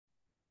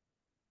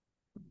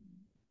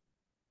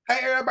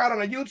Hey, everybody on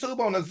the YouTube,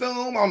 on the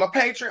Zoom, on the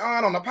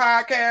Patreon, on the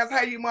podcast.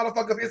 Hey, you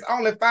motherfuckers, it's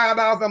only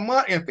 $5 a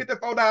month and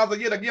 $54 a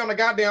year to get on the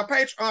goddamn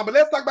Patreon. But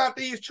let's talk about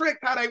these tricks,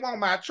 how they want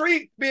my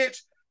treat, bitch,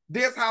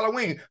 this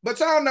Halloween. But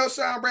y'all know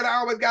Sean Brady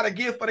always got a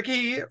gift for the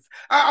kids.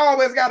 I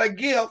always got a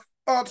gift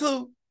or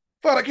two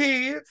for the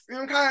kids.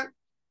 Okay?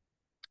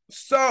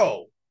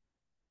 So,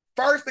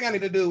 first thing I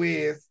need to do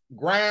is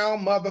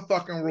ground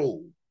motherfucking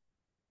rule.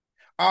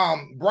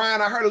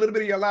 Brian, I heard a little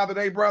bit of your live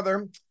today,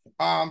 brother.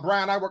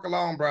 Brian, I work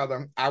alone,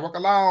 brother. I work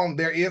alone.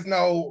 There's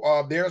no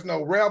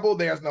rebel,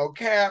 there's no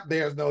cap,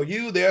 there's no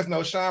you, there's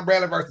no Sean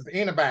Bradley versus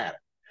anybody.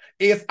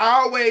 It's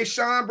always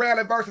Sean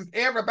Bradley versus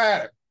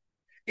everybody.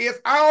 It's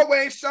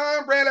always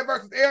Sean Bradley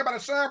versus everybody.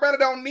 Sean Bradley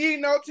don't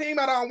need no team.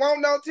 I don't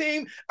want no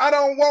team. I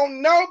don't want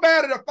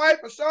nobody to fight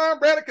for Sean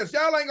Bradley because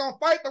y'all ain't gonna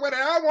fight the way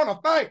that I want to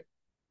fight.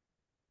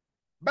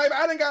 Baby,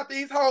 I done got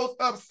these hoes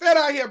upset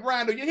out here,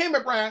 Brian. Do you hear me,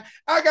 Brian?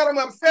 I got them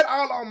upset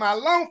all on my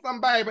lonesome,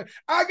 baby.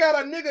 I got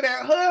a nigga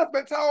that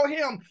husband told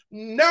him,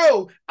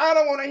 no, I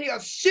don't want to hear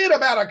shit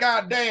about a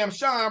goddamn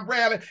Sean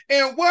Bradley.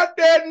 And what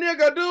that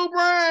nigga do,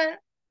 Brian?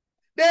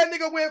 That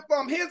nigga went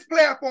from his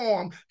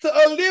platform to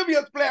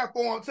Olivia's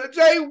platform to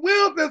Jay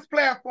Wilson's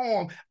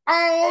platform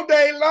all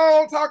day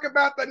long talking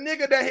about the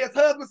nigga that his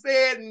husband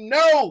said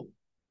no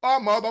a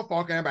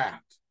motherfucking about.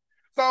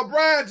 So,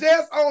 Brian,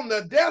 just on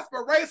the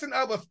desperation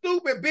of a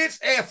stupid bitch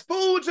ass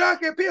food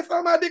junkie piss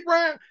on my dick,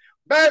 Brian,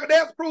 baby,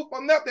 that's proof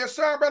enough that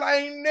Sean Brother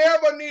ain't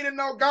never needed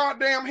no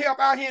goddamn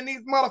help out here in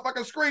these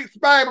motherfucking streets,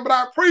 baby, but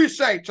I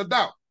appreciate you,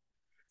 though.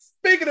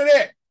 Speaking of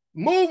that,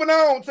 moving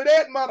on to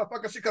that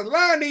motherfucker shit, because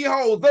line these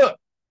hoes up,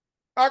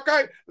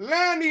 okay?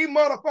 Line these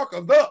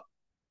motherfuckers up.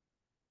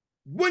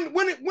 When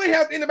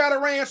has anybody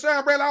ran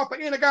Sean Bradley off for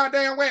any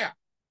goddamn where?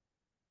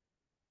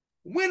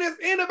 When has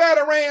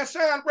anybody ran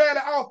Sean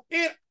Bradley off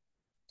in?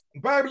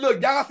 Baby,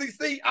 look, y'all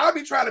see, I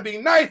be trying to be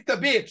nice to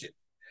bitches.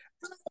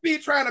 I be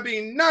trying to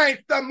be nice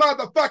to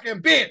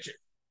motherfucking bitches.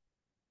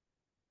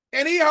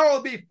 And these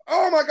hoes be,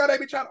 oh my God, they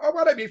be trying, oh,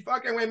 why they be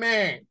fucking with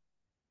me?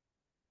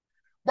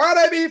 Why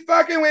they be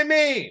fucking with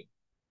me?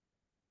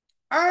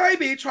 I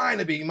be trying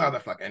to be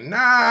motherfucking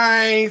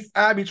nice.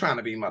 I be trying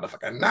to be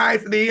motherfucking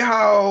nice to these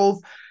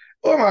hoes.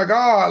 Oh my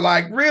God,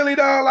 like really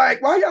though,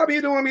 like why y'all be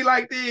doing me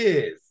like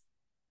this?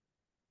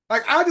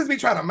 Like I just be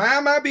trying to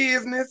mind my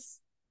business.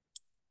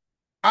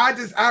 I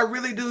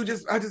really do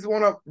I just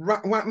want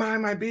to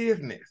mind my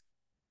business.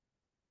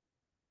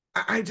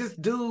 I just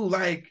do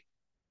like,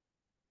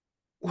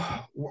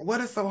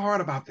 what is so hard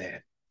about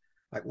that?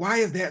 Like, why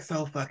is that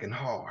so fucking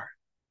hard?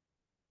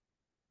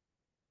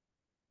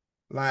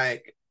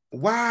 Like,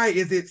 why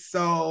is it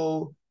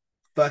so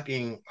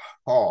fucking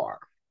hard?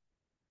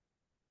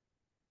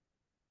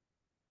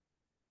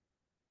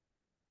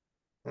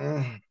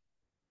 Mm.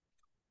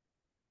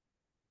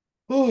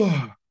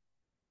 Mm.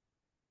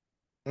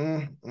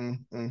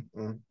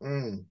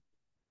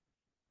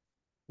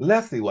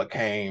 Let's see what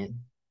came.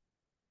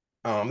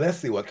 Let's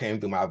see what came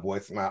through my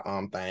voice, my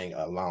thing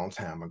a long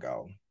time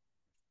ago.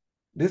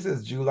 This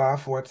is July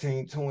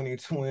 14th,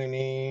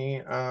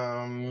 2020.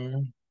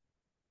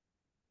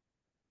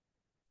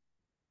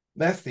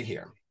 Let's see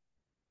here.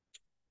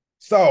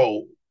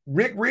 So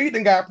Rick Reed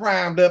then got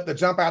primed up to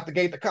jump out the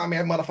gate to come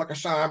at motherfucker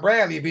Sean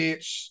Bradley,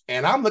 bitch.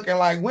 And I'm looking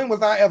like, when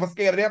was I ever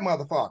scared of that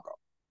motherfucker?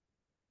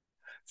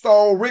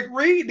 So Rick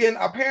Reed then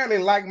apparently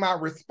liked my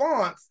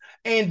response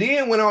and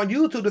then went on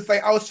YouTube to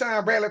say, oh,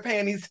 Sean Bradley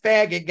playing these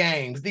faggot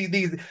games.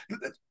 These.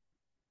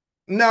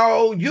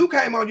 No, you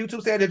came on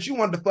YouTube saying that you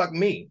wanted to fuck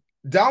me.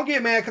 Don't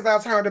get mad because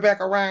I turned it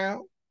back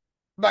around.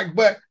 Like,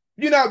 but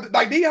you know,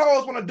 like these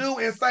hoes want to do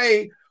and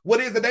say what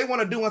is it they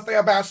want to do and say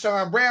about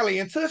Sean Bradley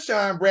and to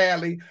Sean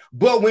Bradley.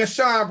 But when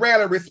Sean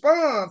Bradley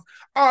responds,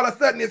 all of a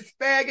sudden it's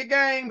faggot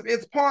games,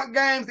 it's punk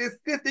games, it's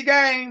 50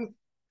 games.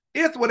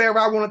 It's whatever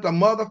I want it to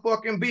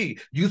motherfucking be.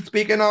 You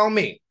speaking on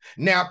me.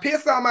 Now,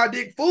 piss on my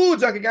dick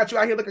food junkie got you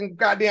out here looking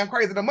goddamn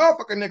crazy, the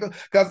motherfucking nigga,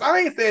 because I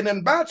ain't said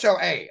nothing about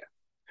your ass.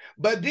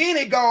 But then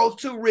it goes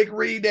to Rick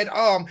Reed that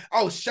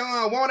oh,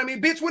 Sean wanted me.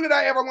 Bitch, when did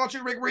I ever want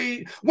you, Rick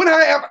Reed? When did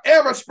I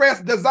ever express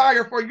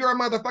desire for your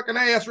motherfucking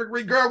ass, Rick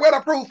Reed? Girl, where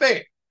the proof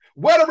at?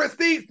 Where the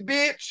receipts,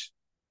 bitch?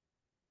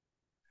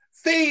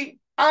 See,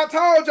 I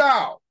told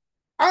y'all,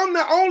 I'm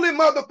the only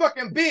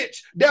motherfucking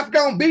bitch that's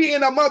gonna be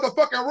in a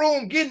motherfucking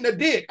room getting the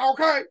dick,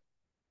 okay?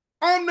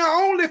 I'm the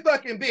only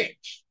fucking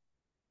bitch.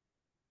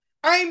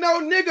 Ain't no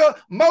nigga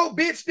more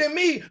bitch than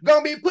me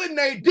gonna be putting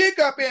a dick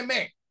up in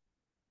me.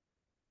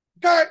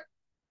 Okay?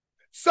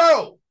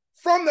 So,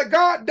 from the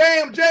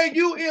goddamn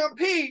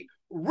JUMP,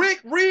 Rick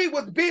Reed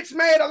was bitch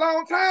made a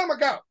long time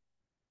ago.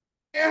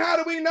 And how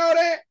do we know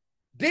that?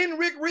 Didn't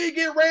Rick Reed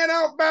get ran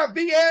off by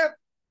VF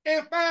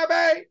and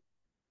 5A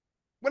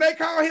when they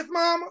called his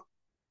mama?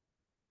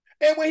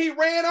 And when he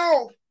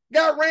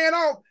got ran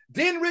off,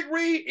 didn't Rick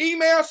Reed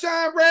email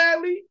Sean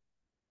Bradley?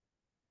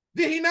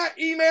 Did he not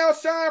email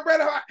Sean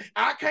Bradley?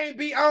 I can't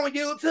be on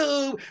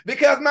YouTube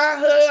because my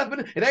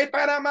husband, if they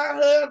find out my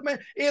husband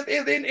is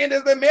in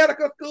the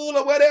medical school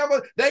or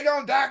whatever, they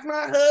gonna dox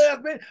my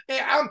husband,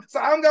 and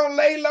I'm gonna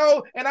lay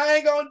low and I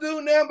ain't gonna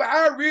do nothing, but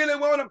I really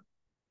want to.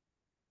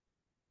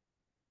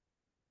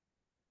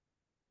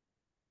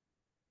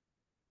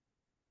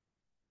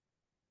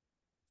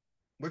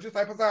 What you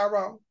say,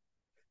 Pizarro?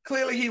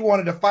 Clearly he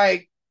wanted to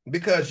fight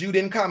because you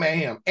didn't come at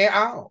him at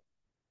all.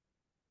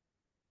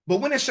 But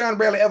when has Sean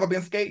Bradley ever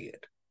been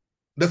scared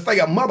to say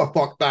a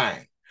motherfucker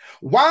thing?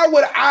 Why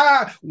would a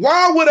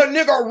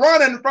nigga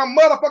running from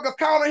motherfuckers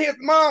calling his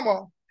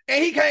mama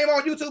and he came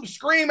on YouTube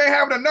screaming,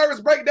 having a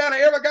nervous breakdown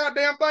and every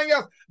goddamn thing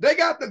else? They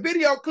got the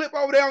video clip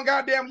over there on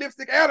goddamn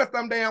Lipstick Alley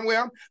some damn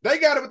well. They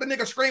got it with the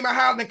nigga screaming,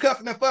 hollering, and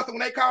cussing and fussing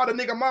when they called the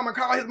nigga mama,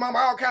 call his mama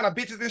all kind of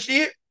bitches and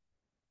shit.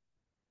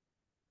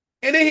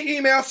 And then he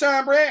emailed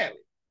Sean Bradley.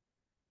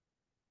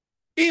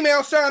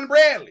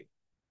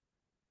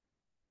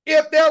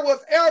 If there was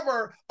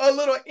ever a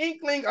little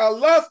inkling of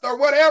lust or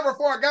whatever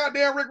for a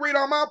goddamn Rick Reed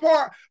on my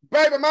part,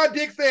 baby, my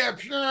dick said,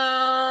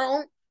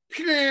 pew,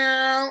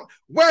 pew.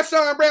 Where's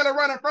Sean Bradley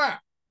running from?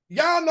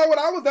 Y'all know what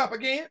I was up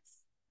against.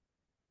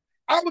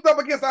 I was up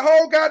against a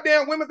whole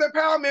goddamn women's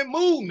empowerment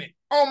movement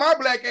on my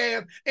black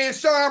ass, and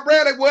Sean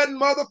Bradley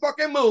wasn't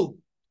motherfucking moved.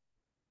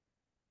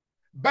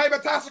 Baby,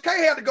 Tasha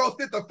K had to go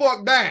sit the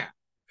fuck down.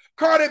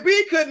 Cardi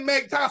B couldn't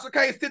make Tasha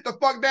K sit the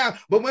fuck down.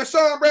 But when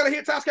Sean Bradley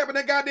hit Tasha K in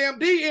that goddamn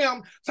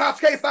DM, Tasha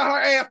K sat her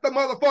ass the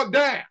motherfucker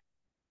down.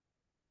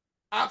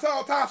 I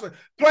told Tasha,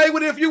 play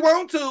with it if you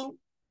want to.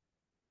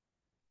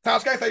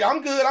 Tasha K say,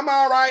 I'm good, I'm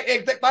all right.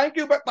 Thank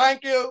you, but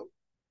thank you.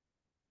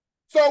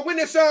 So when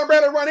did Sean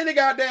Bradley run any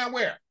goddamn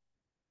where?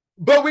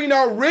 But we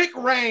know Rick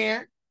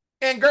ran,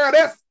 and girl,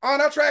 that's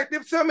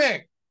unattractive to me.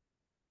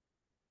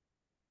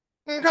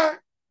 Okay?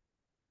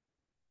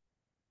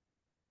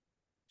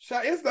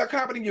 It's the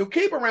company you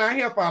keep around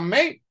here for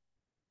me.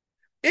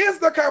 It's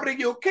the company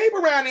you keep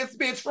around this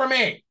bitch for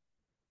me.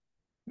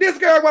 This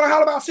girl want to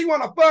holler about she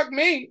want to fuck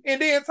me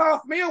and then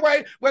toss me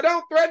away. Well,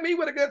 don't threaten me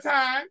with a good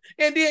time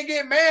and then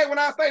get mad when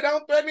I say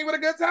don't threaten me with a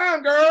good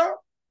time,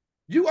 girl.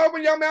 You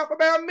open your mouth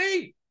about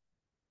me.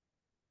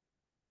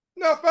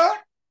 No fuck.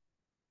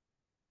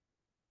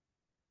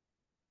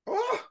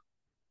 Oh,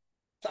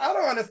 I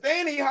don't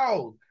understand these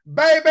hoes.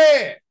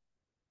 Baby.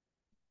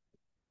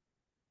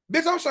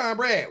 Bitch, I'm Sean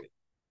Bradley.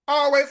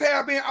 Always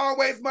have been,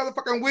 always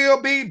motherfucking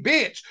will be,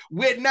 bitch,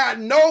 with not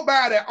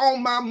nobody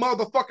on my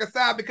motherfucking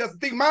side, because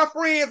see, my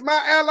friends,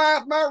 my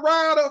allies, my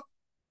riders,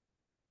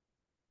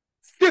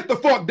 sit the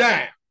fuck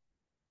down.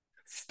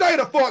 Stay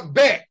the fuck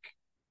back.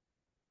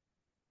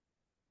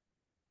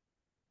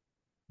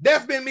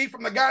 That's been me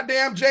from the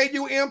goddamn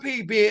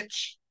JUMP,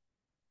 bitch.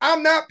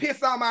 I'm not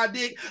pissed on my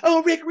dick.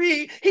 Oh, Rick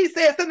Reed, he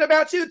said something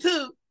about you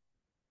too.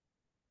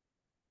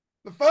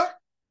 The fuck?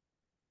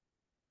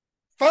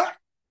 Fuck?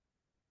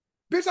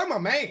 Bitch, I'm a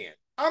man.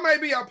 I may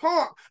be a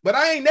punk, but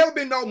I ain't never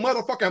been no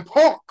motherfucking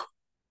punk.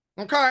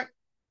 Okay?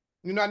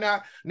 You know,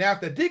 now if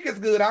the dick is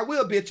good, I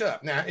will bitch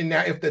up. Now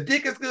if the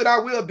dick is good, I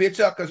will bitch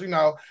up, because you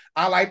know,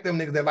 I like them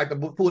niggas that like to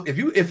pull. If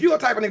you a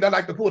type of nigga that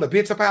like to pull the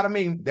bitch up out of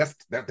me, that's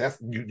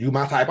you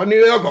my type of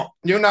nigga.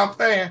 You know what I'm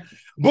saying?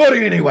 But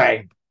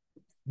anyway,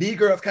 these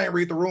girls can't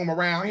read the room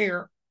around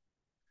here.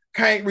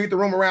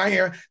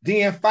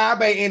 Then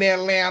 5A in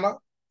Atlanta.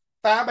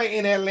 5A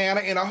in Atlanta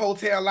in a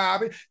hotel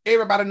lobby.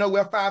 Everybody know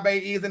where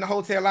 5A is in the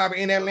hotel lobby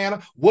in Atlanta.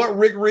 What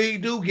Rick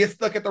Reed do? Get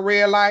stuck at the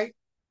red light.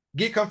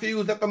 Get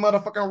confused at the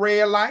motherfucking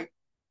red light.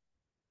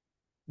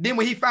 Then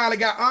when he finally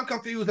got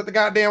unconfused at the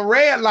goddamn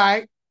red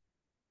light,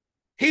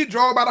 he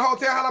drove by the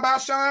hotel hollering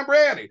about Sean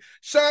Bradley.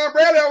 Sean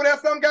Bradley over there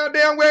some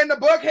goddamn way in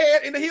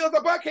the hills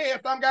of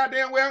Buckhead, some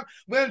goddamn well,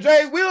 when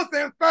Jay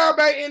Wilson,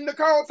 5A, and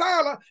Nicole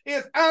Tyler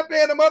is out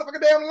there in the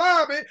motherfucking damn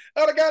lobby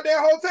of the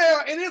goddamn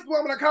hotel, and this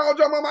woman called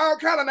your mama all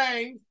kind of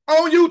names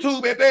on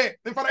YouTube at that,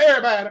 in front of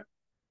everybody.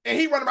 And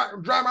he running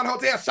about, driving around the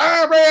hotel,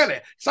 Sean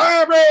Bradley,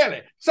 Sean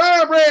Bradley,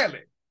 Sean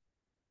Bradley.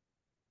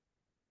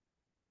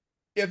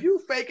 If you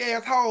fake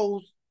ass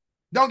hoes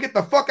don't get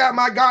the fuck out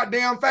my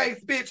goddamn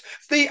face, bitch.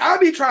 See, I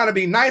be trying to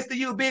be nice to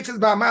you bitches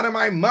by minding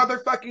my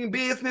motherfucking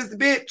business,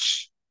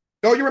 bitch.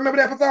 Don't you remember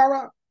that,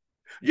 Pizarro?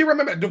 You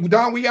remember?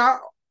 Don't we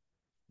all?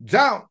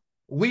 Don't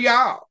we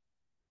all?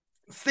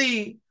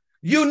 See,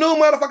 you new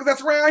motherfuckers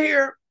that's around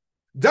here,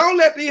 don't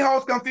let these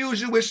hoes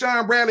confuse you with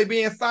Sean Bradley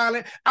being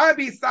silent. I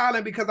be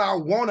silent because I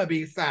want to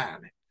be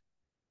silent.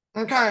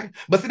 Okay?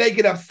 But see, they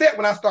get upset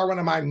when I start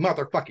running my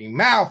motherfucking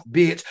mouth,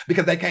 bitch,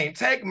 because they can't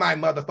take my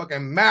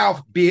motherfucking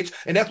mouth, bitch.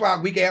 And that's why a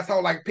weak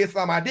asshole like Piss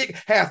on My Dick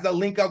has to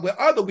link up with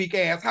other weak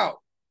assholes.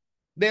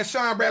 Then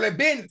Sean Bradley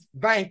been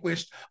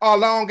vanquished a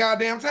long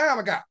goddamn time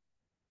ago.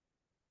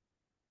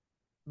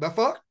 The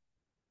fuck?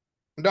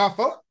 The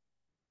fuck?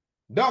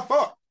 The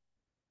fuck?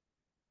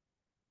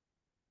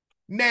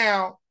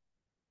 Now,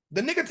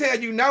 the nigga tell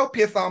you no,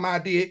 Piss on My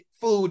Dick,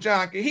 fool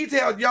junkie.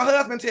 Your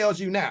husband tells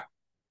you no.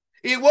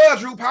 It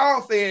was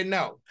RuPaul said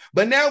no.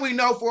 But now we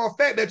know for a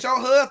fact that your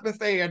husband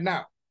said no.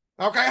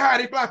 Okay,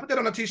 Heidi Fly, put that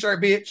on a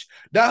t-shirt, bitch.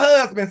 The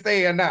husband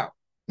said no.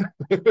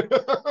 Baby,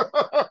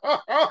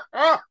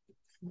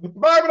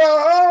 the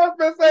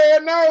husband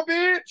said no,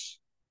 bitch.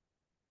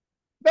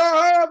 The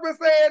husband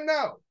said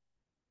no.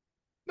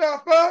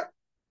 The fuck?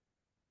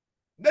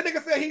 That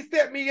nigga said he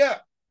set me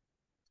up.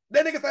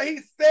 That nigga said he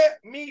set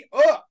me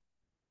up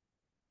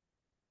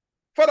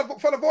for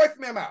the voice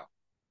memo.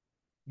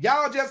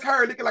 Y'all just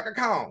heard Looking Like a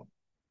Cone,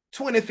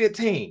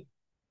 2015.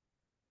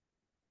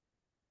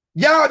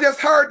 Y'all just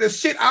heard the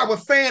shit I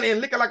was saying in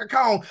Looking Like a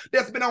Cone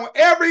that's been on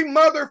every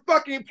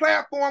motherfucking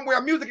platform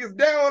where music is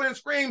down and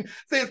screamed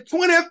since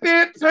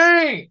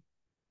 2015.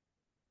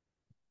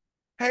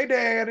 Hey,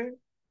 daddy.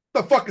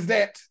 The fuck is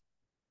that?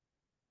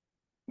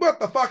 What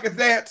the fuck is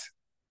that?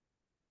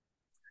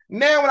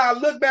 Now, when I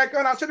look back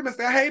on, I should have been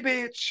saying, hey,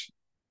 bitch.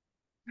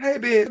 Hey,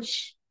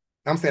 bitch.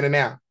 I'm saying it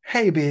now.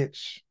 Hey,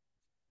 bitch.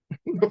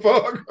 The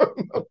fuck?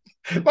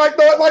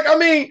 I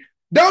mean,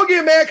 don't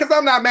get mad because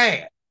I'm not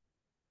mad.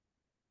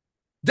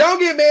 Don't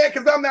get mad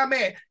because I'm not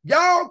mad.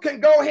 Y'all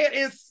can go ahead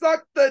and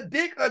suck the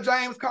dick of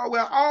James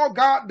Caldwell all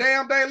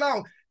goddamn day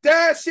long.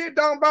 That shit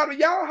don't bother me.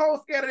 Y'all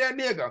hoes scared of that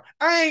nigga.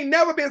 I ain't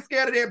never been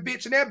scared of that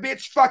bitch, and that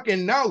bitch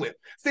fucking know it.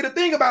 See, the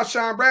thing about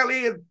Sean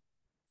Bradley is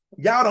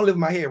y'all don't live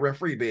in my head rent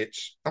free,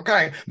 bitch.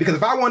 Okay? Because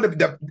if I wanted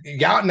to,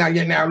 y'all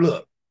now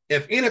look,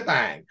 if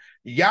anything,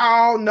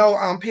 y'all know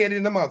I'm petty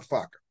in the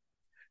motherfucker.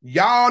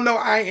 Y'all know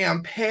I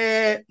am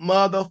pet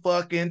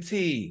motherfucking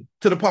T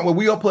to the point where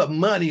we'll put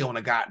money on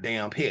the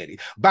goddamn petty,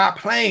 buy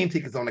plane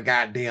tickets on the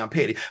goddamn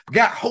petty,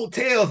 got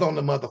hotels on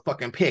the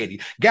motherfucking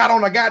petty, got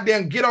on a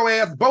goddamn ghetto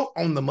ass boat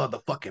on the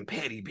motherfucking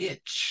petty,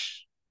 bitch.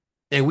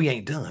 And we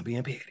ain't done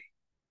being petty.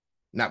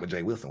 Not with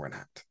Jay Wilson, we're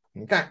not.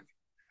 Okay.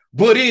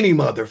 But any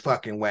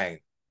motherfucking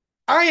way,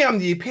 I am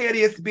the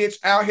pettiest bitch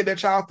out here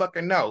that y'all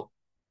fucking know.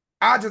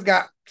 I just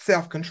got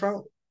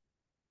self-control.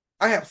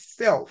 I have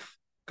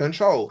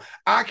self-control.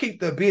 I keep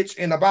the bitch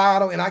in the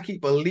bottle and I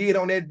keep a lid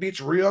on that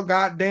bitch real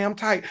goddamn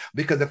tight.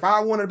 Because if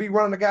I want to be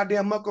running the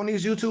goddamn muck on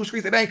these YouTube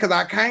streets, it ain't because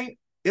I can't.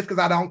 It's because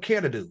I don't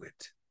care to do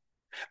it.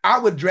 I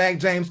would drag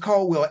James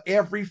Caldwell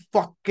every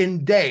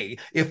fucking day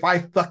if I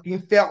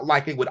fucking felt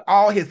like it with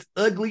all his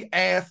ugly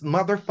ass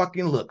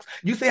motherfucking looks.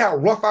 You see how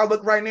rough I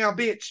look right now,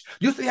 bitch?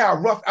 You see how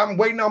rough I'm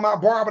waiting on my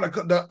barber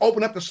to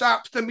open up the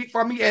shop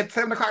for me at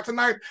 7 o'clock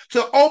tonight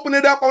to open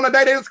it up on the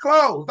day that it's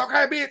closed.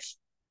 Okay, bitch?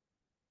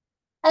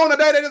 On the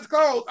day that it's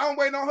closed, I'm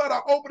waiting on her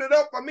to open it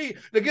up for me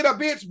to get a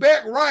bitch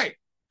back right.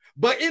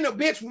 But in the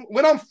bitch,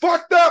 when I'm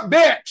fucked up,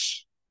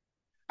 bitch,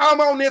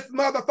 I'm on this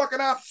motherfucking,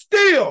 I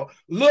still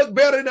look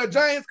better than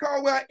James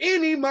Caldwell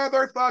any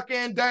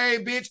motherfucking day,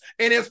 bitch.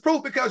 And it's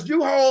proof because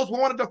you hoes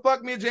wanted to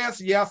fuck me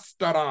just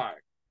yesterday.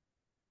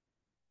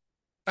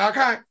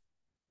 Okay?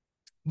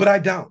 But I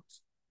don't.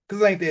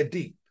 Because it ain't that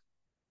deep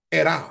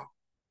at all.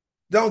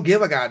 Don't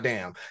give a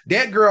goddamn.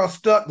 That girl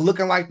stuck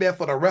looking like that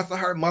for the rest of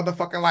her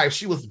motherfucking life.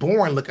 She was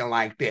born looking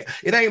like that.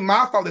 It ain't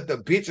my fault that the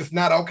bitch is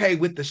not okay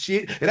with the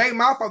shit. It ain't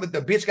my fault that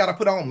the bitch got to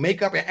put on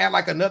makeup and act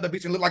like another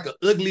bitch and look like an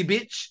ugly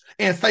bitch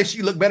and say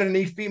she look better than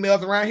these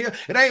females around here.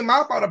 It ain't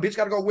my fault a bitch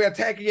got to go wear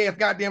tacky ass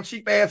goddamn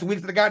cheap ass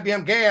wigs to the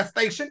goddamn gas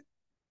station.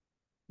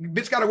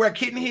 Bitch got to wear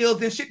kitten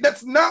heels and shit.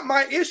 That's not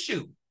my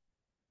issue.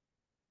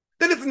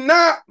 That is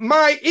not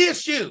my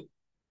issue.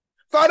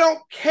 So I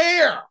don't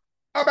care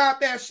about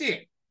that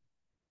shit.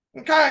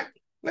 Okay,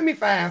 let me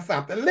find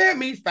something. Let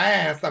me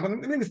find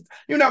something. Let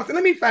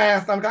me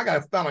find something. I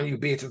gotta stun on you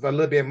bitches a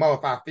little bit more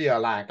if I feel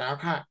like.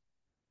 Okay, let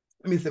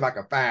me see if I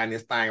can find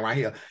this thing right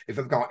here. If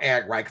it's gonna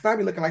act right, because I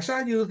be looking like, should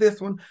I use this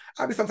one?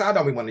 Sometimes I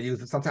don't even want to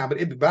use it sometimes,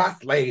 but I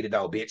slayed it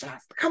though, bitch.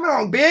 Come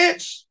on,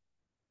 bitch.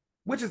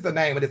 Which is the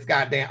name of this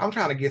goddamn? I'm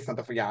trying to get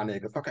something for y'all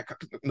niggas. Okay,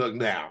 look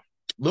now.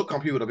 Look,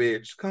 computer,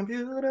 bitch.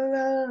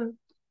 Computer.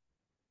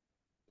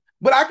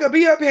 But I could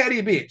be a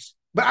petty bitch.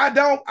 But I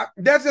don't.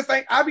 That's just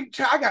ain't. I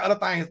got other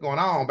things going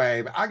on,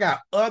 baby. I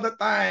got other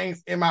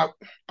things in my.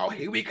 Oh,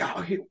 here we go.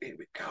 Here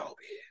we go,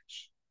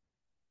 bitch.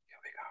 Here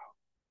we go.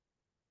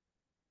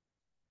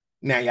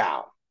 Now,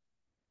 y'all.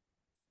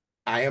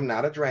 I am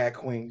not a drag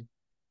queen.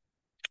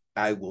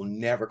 I will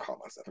never call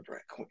myself a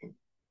drag queen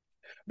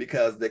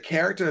because the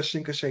character of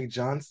Shinka Shay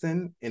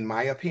Johnson, in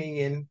my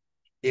opinion,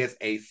 is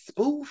a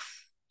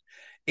spoof.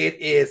 It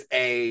is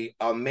a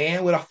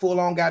man with a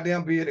full-on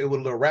goddamn beard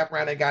with a little wrap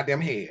around that goddamn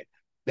head.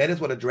 That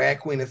is what a drag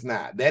queen is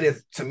not. That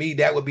is, to me,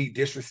 that would be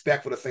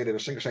disrespectful to say that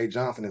Shinka Shay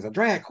Johnson is a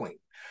drag queen.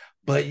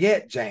 But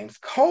yet James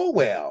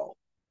Caldwell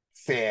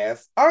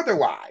says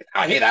otherwise.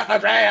 Oh, he's not a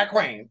drag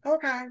queen.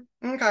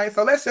 Okay.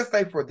 So let's just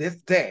say for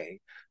this day,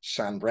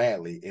 Sean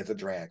Bradley is a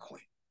drag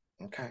queen.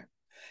 Okay.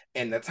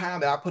 And the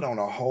time that I put on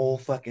a whole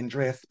fucking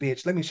dress,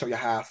 bitch, let me show you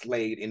how I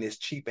slayed in this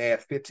cheap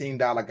ass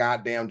 $15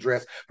 goddamn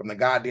dress from the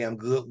goddamn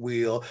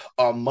Goodwill,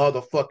 a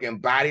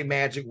motherfucking Body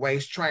Magic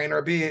waist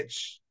trainer,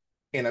 bitch.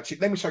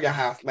 Let me show you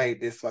how I slayed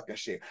this fucking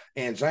shit.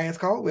 And James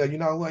Caldwell, you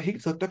know what? He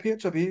took the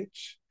picture,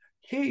 bitch.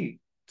 He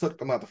took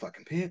the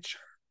motherfucking picture.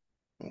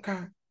 Okay.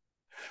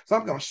 So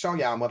I'm gonna show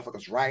y'all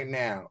motherfuckers right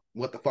now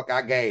what the fuck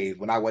I gave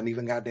when I wasn't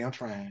even goddamn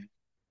trying.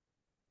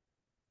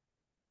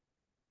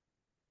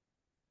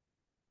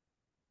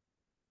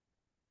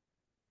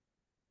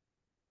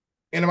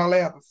 Any more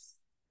letters?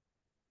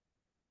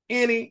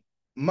 Any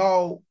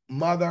more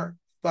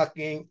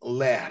motherfucking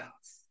letters?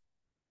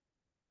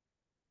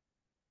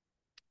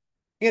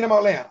 Any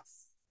more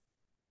letters?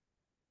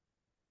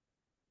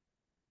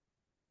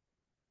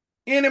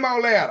 Any more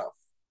letters?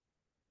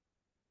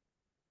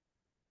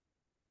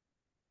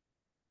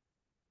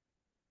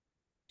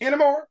 Any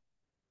more?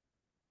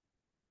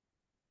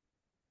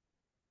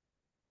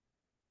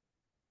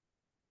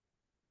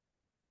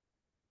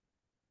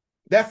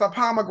 That's a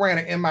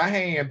pomegranate in my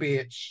hand,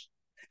 bitch.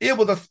 It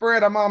was a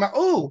spread of mama.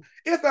 Ooh,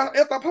 it's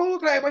a pool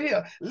table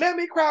here. Let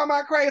me crawl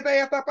my crazy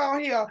ass up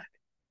on here.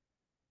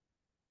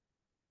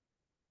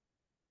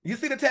 You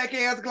see the tacky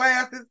ass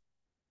glasses?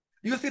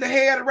 You see the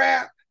head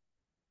wrap?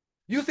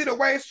 You see the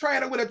waist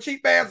trainer with a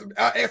cheap ass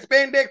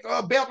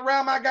spandex belt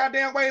around my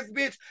goddamn waist,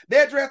 bitch?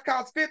 That dress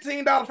costs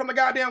 $15 from the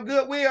goddamn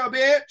Goodwill,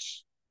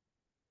 bitch.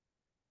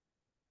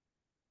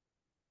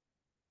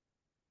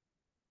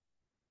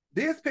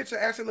 This picture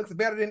actually looks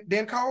better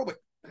than Colby.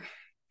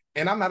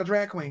 And I'm not a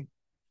drag queen.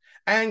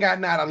 I ain't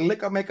got not a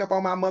lick of makeup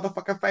on my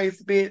motherfucking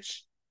face, bitch.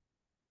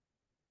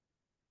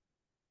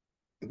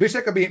 Bitch,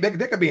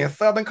 they could be in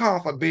Southern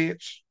Comfort,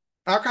 bitch.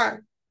 Okay.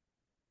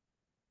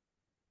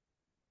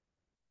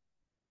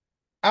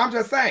 I'm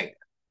just saying.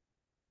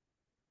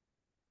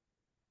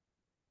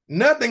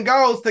 Nothing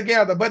goes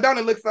together, but don't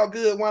it look so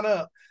good, one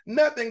up?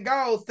 Nothing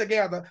goes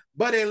together,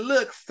 but it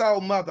looks so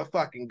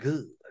motherfucking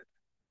good.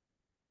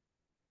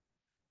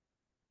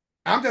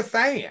 I'm just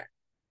saying.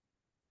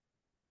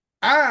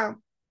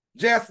 I'm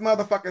just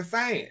motherfucking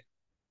saying.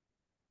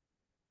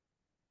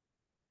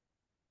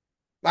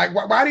 Like,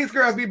 why these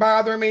girls be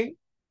bothering me?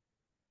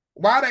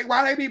 Why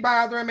they be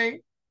bothering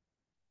me?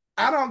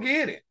 I don't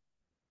get it.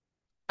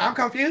 I'm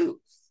confused.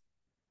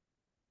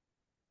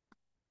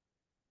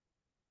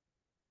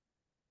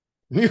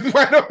 Wait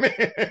a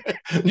minute.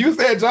 You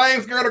said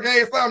James Girdle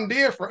gave something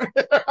different.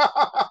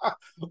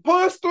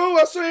 Push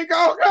through a shrink.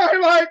 Okay,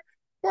 like,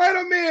 wait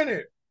a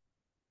minute.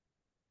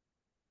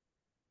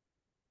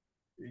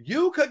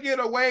 You could get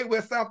away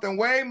with something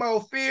way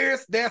more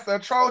fierce that's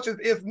atrocious.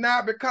 It's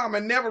not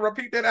becoming. Never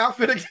repeat that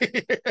outfit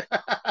again.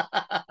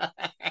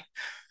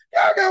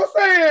 Y'all know what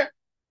I'm saying?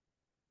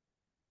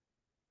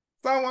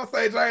 Someone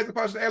say James is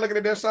supposed to look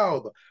at that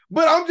shoulder.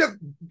 But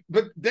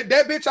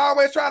that bitch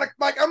always trying to,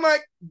 like, I'm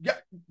like,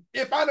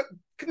 if I,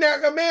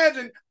 now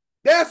imagine,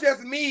 that's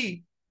just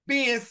me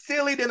being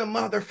silly than a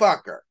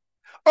motherfucker.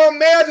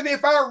 Imagine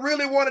if I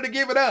really wanted to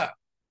give it up.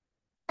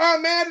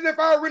 Imagine if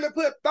I really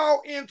put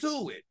thought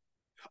into it.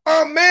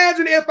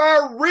 Imagine if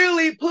I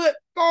really put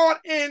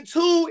thought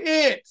into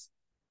it.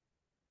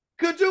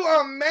 Could you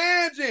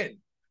imagine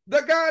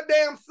the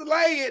goddamn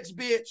slayage,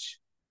 bitch?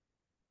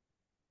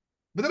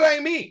 But that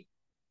ain't me.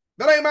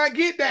 That ain't my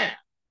get down.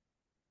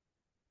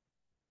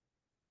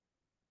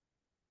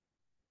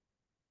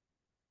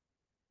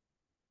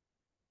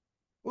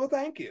 Well,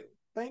 thank you.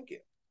 Thank you.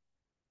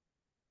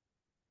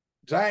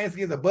 Giants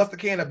gives a bust a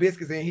can of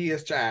biscuits in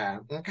his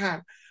child. Okay.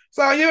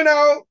 So, you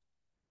know,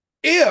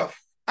 if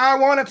I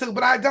wanted to,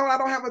 but I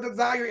don't have a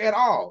desire at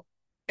all.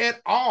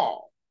 At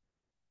all.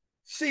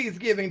 She's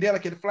giving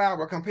delicate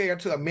flower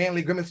compared to a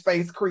manly grimace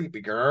face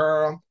creepy.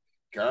 Girl.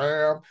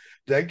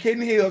 The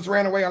Kitten Hills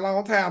ran away a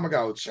long time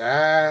ago.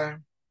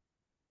 Child,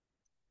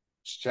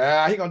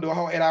 he gonna do a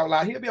whole 8-hour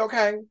live. He'll be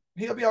okay.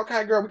 He'll be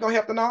okay, girl. We're gonna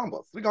help the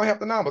numbers. We're gonna help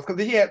the numbers.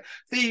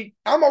 Because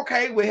I'm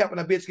okay with helping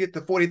a bitch get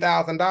to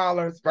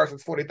 $40,000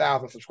 versus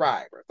 40,000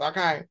 subscribers.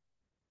 Okay.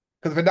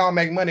 Because if it don't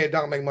make money, it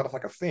don't make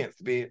motherfucking sense,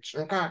 bitch.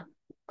 Okay.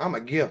 I'm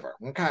a giver.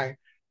 Okay.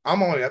 I'm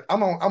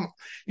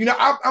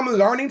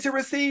learning to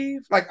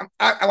receive. Like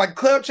I like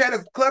club chat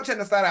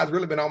aside, I've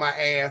really been on my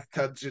ass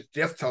to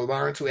just to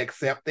learn to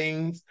accept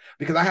things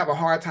because I have a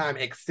hard time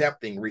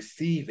accepting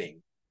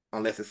receiving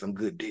unless it's some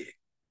good dick.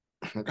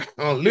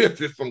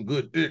 Unless it's some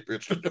good dick,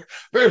 bitch.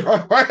 Wait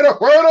a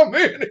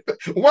minute.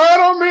 Wait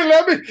a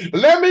minute.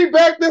 Let me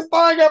back this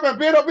thing up and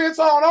bid a bitch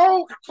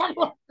on.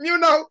 You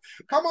know,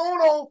 come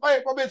on, old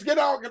faithful bitch. Get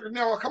on,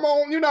 come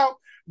on, you know.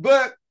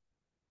 But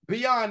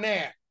beyond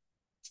that,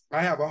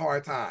 I have a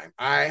hard time.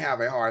 I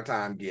have a hard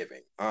time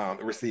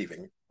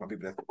receiving.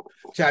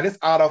 Child, this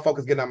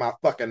autofocus getting on my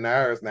fucking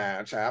nerves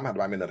now. Child, I'm gonna have to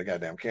buy me another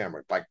goddamn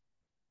camera. Like,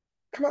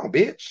 come on,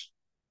 bitch.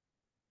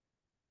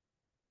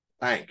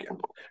 Thank you.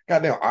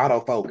 Goddamn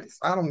autofocus.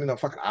 I don't need no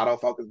fucking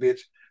autofocus, bitch.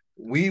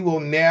 We will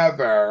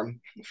never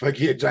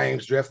forget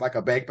James dressed like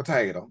a baked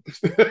potato.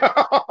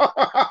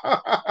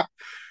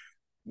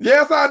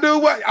 Yes, I do.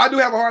 What I do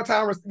have a hard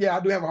time. I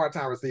do have a hard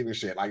time receiving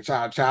shit. Like,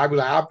 child, I be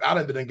like, I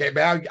done been gay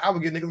bad. I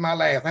would get niggas my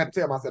last. I had to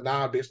tell myself,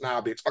 nah,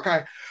 bitch.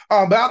 Okay.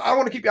 But I don't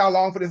want to keep y'all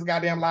long for this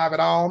goddamn live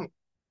at all.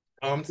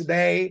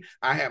 Today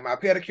I had my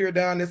pedicure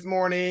done this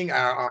morning.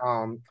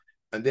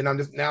 And then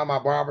my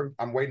barber,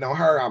 I'm waiting on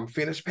her. I'm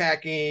finished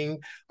packing.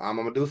 I'm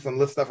gonna do some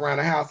little stuff around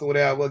the house or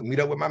whatever, meet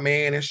up with my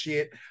man and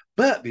shit.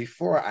 But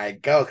before I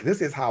go, because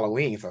this is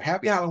Halloween, so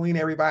happy Halloween,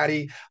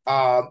 everybody.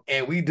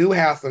 And we do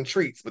have some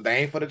treats, but they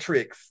ain't for the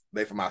tricks.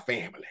 They for my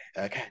family.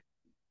 Okay.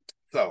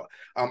 So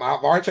I've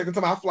already checked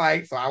into my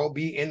flight, so I will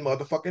be in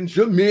motherfucking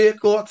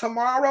Jamaica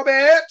tomorrow,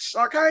 bitch.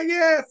 Okay,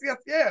 yes.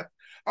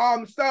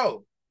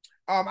 So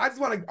I just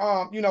want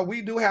to,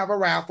 we do have a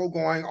raffle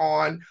going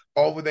on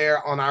over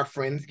there on our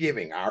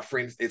Friendsgiving.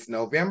 It's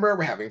November.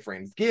 We're having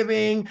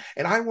Friendsgiving,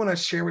 and I want to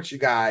share with you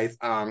guys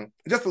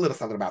just a little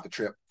something about the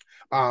trip.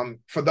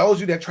 For those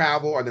of you that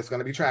travel or that's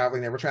going to be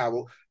traveling, never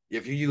travel,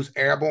 if you use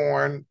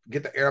Airborne,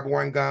 get the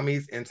Airborne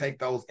gummies and take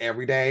those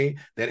every day.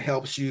 That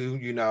helps you,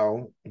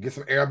 get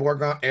some Airborne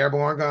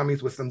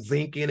gummies with some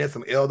zinc in it,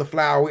 some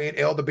elderflower in,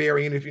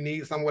 elderberry in if you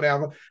need some,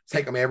 whatever.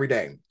 Take them every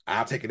day.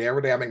 I'll take it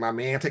every day. I make my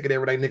man take it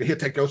every day. Nigga, here,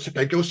 take your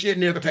shit,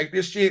 nigga, take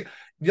this shit.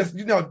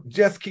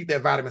 Just keep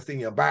that vitamin C in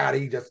your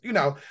body.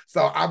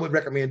 So I would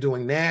recommend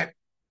doing that.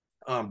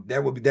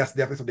 That's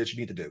definitely something that you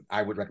need to do.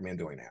 I would recommend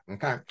doing that.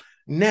 Okay.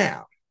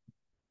 Now,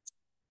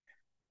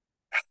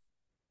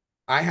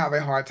 I have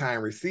a hard time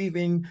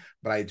receiving,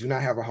 but I do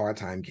not have a hard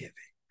time giving.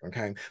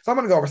 Okay. So I'm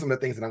going to go over some of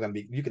the things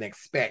that you can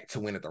expect to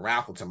win at the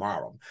raffle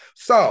tomorrow.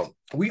 So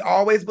we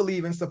always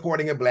believe in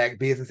supporting a Black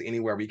business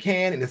anywhere we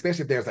can. And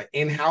especially if there's an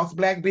in-house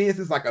Black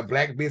business, like a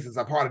Black business,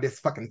 a part of this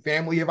fucking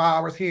family of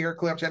ours here,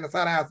 Club Chat and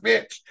Side House,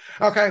 bitch.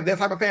 Okay. That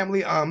type of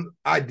family.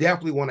 I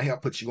definitely want to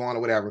help put you on or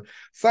whatever.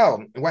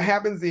 So what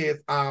happens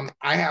is, I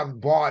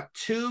have bought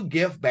 2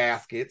 gift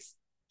baskets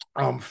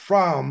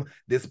from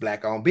this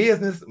Black-owned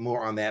business.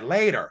 More on that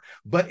later.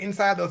 But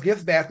inside those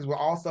gift baskets will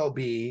also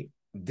be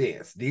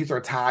this. These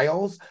are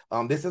tiles.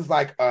 This is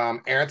like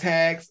air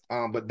tags,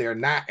 but they're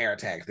not air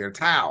tags. They're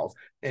tiles.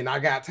 And I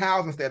got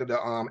tiles instead of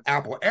the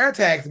Apple air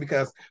tags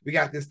because we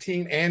got this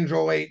Team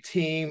Android,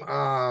 Team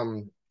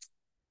iPhone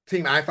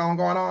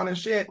going on and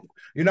shit.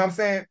 You know what I'm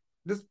saying?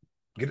 Just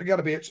get it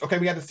together, bitch. Okay,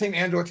 we got this Team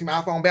Android, Team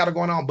iPhone battle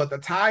going on, but the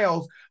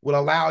tiles will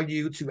allow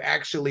you to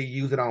actually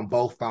use it on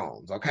both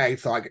phones. Okay,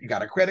 so you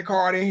got a credit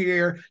card in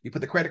here. You put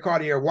the credit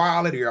card in your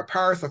wallet or your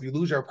purse. So if you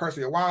lose your purse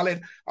or your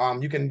wallet,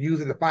 you can use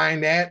it to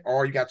find that.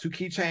 Or you got two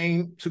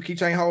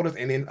keychain holders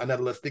and then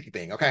another little sticky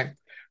thing. Okay,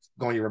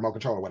 going your remote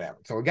control or whatever.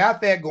 So we got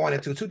that going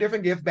into 2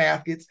 different gift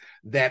baskets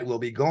that will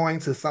be going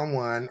to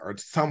someone or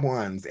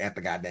someone's at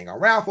the goddamn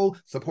raffle,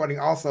 supporting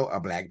also a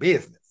Black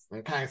business.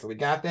 Okay, so we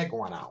got that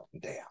going on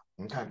there.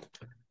 Okay.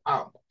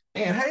 Oh,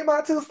 and hey,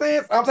 my 2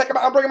 cents. I'm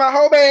bringing my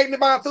whole bag.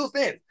 My 2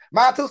 cents.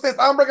 My 2 cents.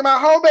 I'm bringing my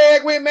whole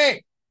bag with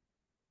me.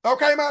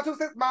 Okay, my 2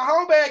 cents. My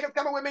whole bag is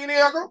coming with me,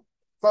 nigga.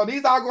 So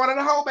these are going in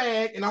the whole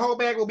bag, and the whole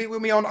bag will be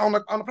with me on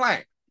the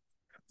plane.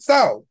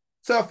 So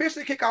to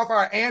officially kick off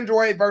our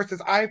Android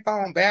versus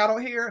iPhone battle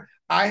here,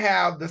 I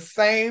have the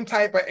same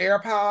type of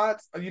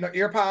earpods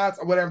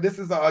or whatever. This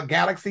is a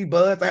Galaxy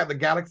Buds. I have the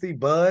Galaxy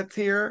Buds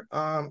here.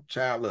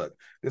 Child, look,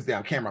 this is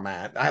damn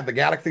cameraman. I have the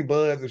Galaxy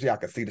Buds, if y'all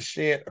can see the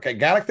shit. Okay,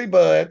 Galaxy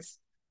Buds,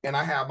 and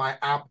I have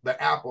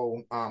the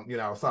Apple.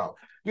 So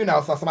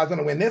somebody's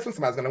gonna win this one,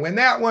 somebody's gonna win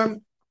that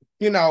one.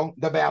 The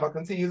battle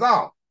continues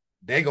on.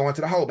 They go into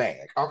the whole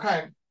bag.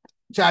 Okay,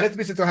 child, this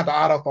bitch is gonna have to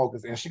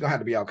autofocus, and she's gonna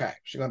have to be okay.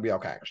 She's gonna be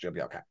okay. She'll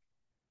be okay.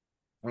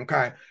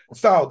 Okay,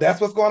 so that's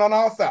what's going on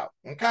also.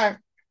 Okay,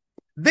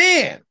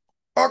 then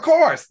of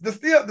course the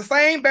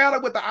same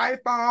battle with the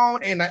iPhone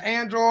and the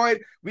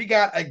Android. We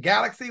got a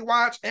Galaxy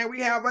Watch and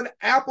we have an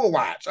Apple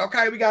Watch.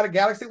 Okay, we got a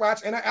Galaxy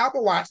Watch and an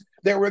Apple Watch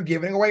that we're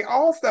giving away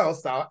also.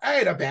 So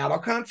hey, the battle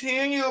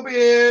continue,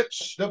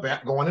 bitch. The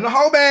battle going in the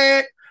whole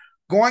bag.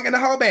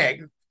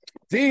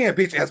 Then,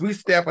 bitch, as we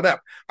step it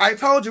up, I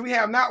told you we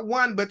have not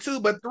 1, but 2,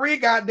 but 3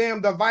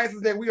 goddamn devices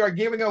that we are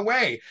giving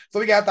away. So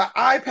we got the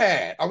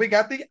iPad. We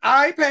got the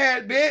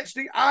iPad, bitch.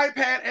 The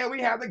iPad, and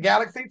we have the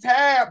Galaxy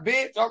Tab,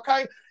 bitch.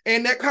 Okay.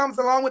 And that comes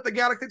along with the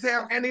Galaxy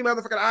Tab and the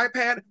motherfucking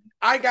iPad.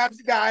 I got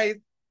you guys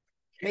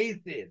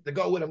cases to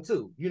go with them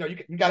too. You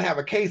gotta have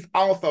a case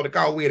also to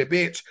go with it,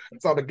 bitch.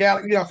 So the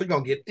Galaxy, so you're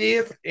gonna get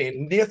this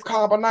and this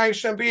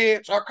combination,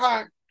 bitch.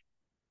 Okay.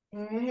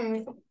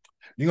 Mm-hmm.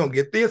 You're going to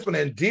get this one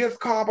and this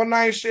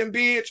combination,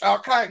 bitch.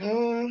 Okay.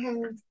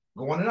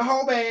 Going in the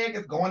whole bag.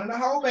 It's going in the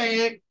whole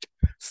bag.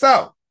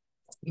 So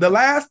the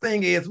last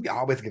thing is we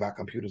always give out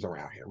computers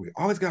around here.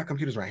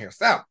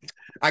 So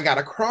I got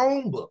a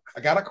Chromebook.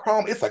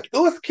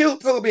 It's cute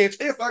too, bitch.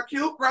 It's a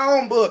cute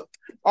Chromebook.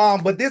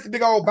 But this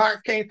big old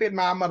box can't fit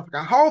my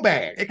motherfucking whole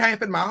bag. It can't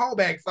fit my whole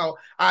bag. So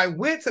I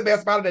went to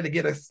Best Buy today to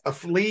get a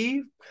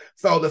sleeve.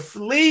 So the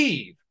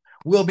sleeve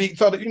will be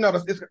I'm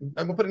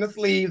gonna put in the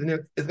sleeves and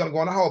it's gonna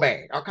go in the whole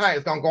bag. Okay,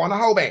 it's gonna go in the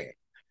whole bag.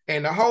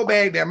 And the whole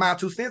bag that my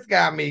 2 cents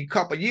got me a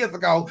couple years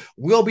ago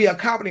will be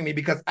accompanying me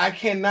because I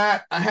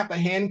have to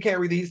hand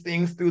carry these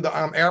things through the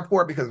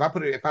airport because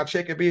if I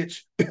check it,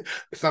 bitch,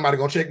 somebody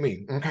gonna check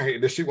me. Okay,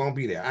 the shit won't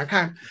be there.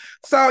 Okay.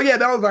 So yeah,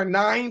 those are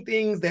 9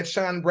 things that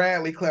Sean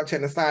Bradley, Club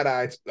Chat and Side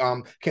Eye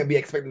can be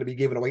expected to be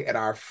given away at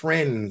our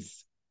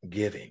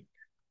Friendsgiving.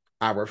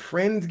 Our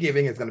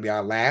Friendsgiving is gonna be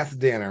our last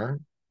dinner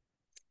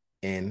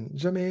in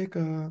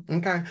Jamaica.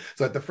 Okay.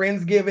 So at the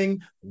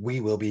Friendsgiving,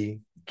 we will be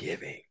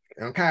giving.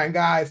 Okay,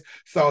 guys.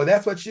 So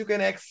that's what you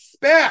can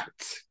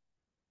expect.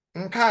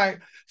 Okay.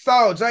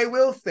 So Jay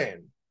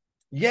Wilson,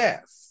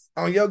 yes,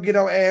 on your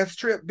ghetto ass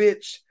trip,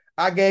 bitch,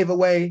 I gave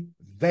away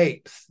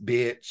vapes,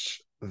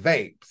 bitch.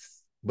 Vapes.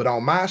 But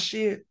on my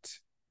shit,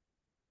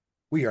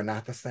 we are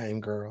not the same,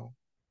 girl.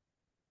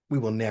 We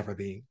will never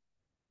be.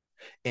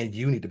 And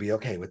you need to be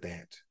okay with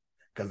that.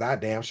 Because I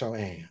damn sure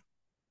am.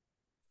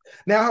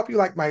 Now, I hope you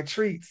like my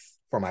treats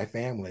for my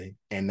family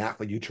and not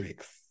for you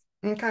tricks.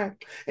 Okay.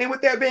 And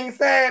with that being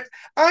said,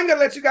 I'm going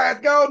to let you guys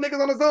go.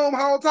 Niggas on the Zoom,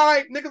 hold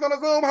tight. Niggas on the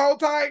Zoom,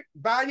 hold tight.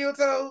 Bye,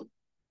 YouTube.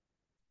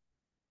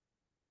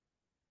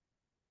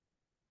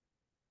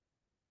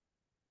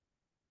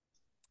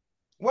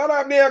 What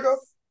up, niggas?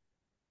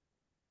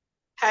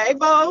 Hey,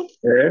 Bo.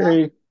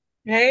 Hey.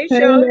 Hey, Hey,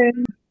 Sean.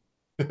 man.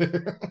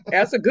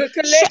 That's a good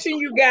collection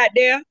you got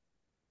there.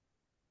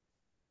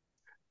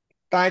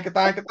 Thank you,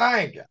 thank you,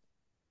 thank you.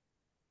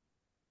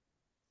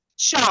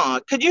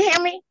 Sean, could you hear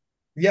me?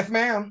 Yes,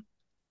 ma'am.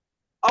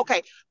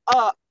 Okay.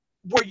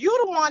 Were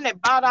you the one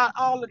that bought out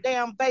all the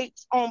damn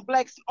vapes on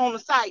Blacks on the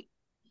site?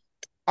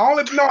 No,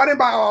 I didn't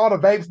buy all the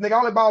vapes, nigga. I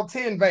only bought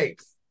 10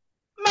 vapes.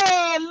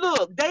 Man,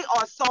 look, they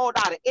are sold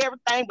out of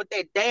everything but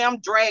that damn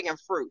dragon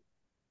fruit.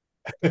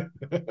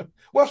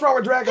 What's wrong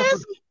with dragon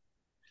fruit?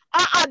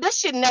 This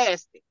shit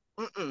nasty.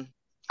 Mm-mm.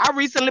 I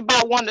recently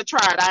bought one to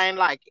try it. I ain't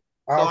like it.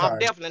 So Okay. I'm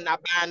definitely not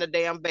buying the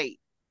damn vape.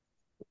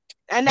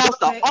 And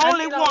that's Okay, the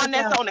only one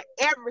that's on the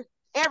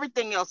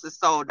everything else is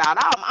sold out.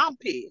 I'm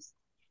pissed.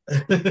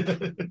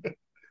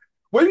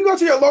 Well, you can go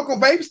to your local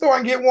vape store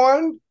and get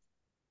one.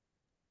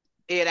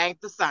 It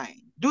ain't the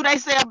same. Do they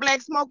sell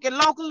black smoking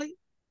locally?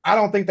 I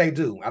don't think they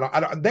do. I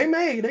don't. They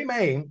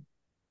may.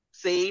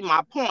 See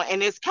my point,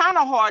 and it's kind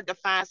of hard to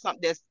find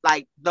something that's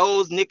like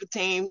those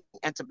nicotine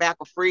and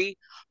tobacco free.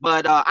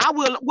 But I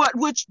will.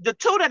 Which the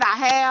two that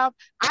I have,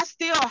 I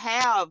still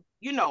have.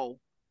 You know,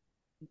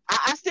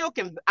 I still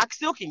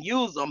can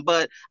use them,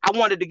 but I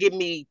wanted to give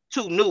me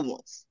two new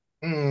ones.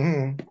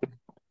 Mm-hmm.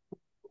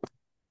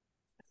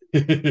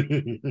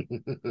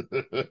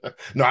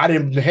 No, I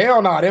didn't.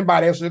 Hell no, I didn't buy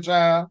that shit,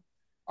 child.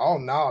 Oh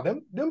no,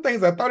 them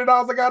things are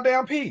 $30 a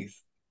goddamn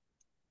piece.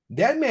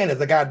 That man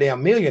is a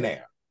goddamn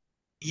millionaire.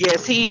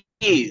 Yes, he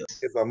is.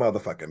 It's a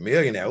motherfucking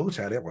millionaire. Ooh,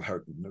 child, that was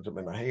hurting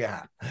in my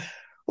head.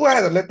 Who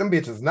had to let them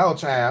bitches know,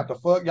 child? The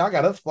fuck, y'all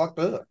got us fucked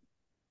up.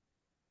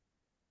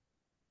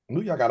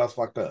 Ooh, y'all got us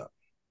fucked up.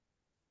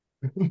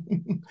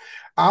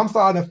 I'm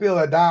starting to feel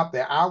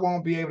adopted. I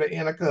won't be able to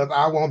enter because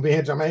I won't be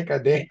in Jamaica.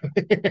 Damn.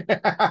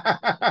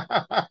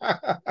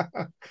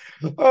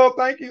 Oh,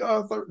 thank you,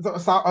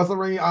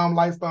 Serene,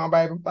 Lightstone,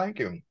 baby. Thank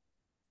you.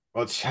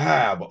 Oh,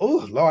 child.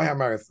 Oh, Lord have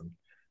mercy.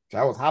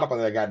 I was hot up on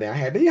that goddamn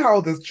head. These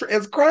hoes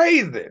is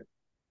crazy.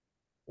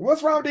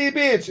 What's wrong with these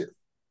bitches?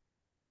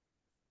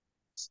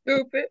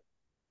 Stupid.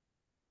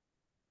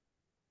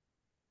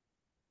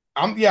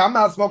 I'm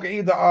not smoking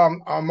either,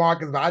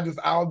 Marcus, but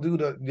I'll do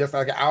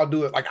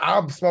it. Like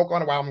I'll smoke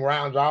on it while I'm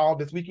around y'all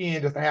this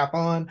weekend just to have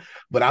fun.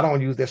 But I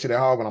don't use that shit at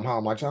home when I'm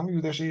home. Like, I'm gonna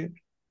use that shit.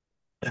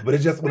 But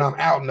it's just when I'm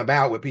out and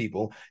about with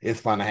people,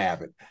 it's fun to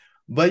have it.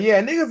 But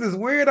yeah, niggas is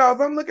weirdos.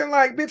 I'm looking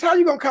like, bitch, how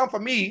you gonna come for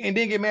me and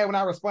then get mad when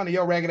I respond to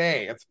your ragged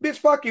ass? Bitch,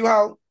 fuck you,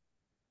 hoe.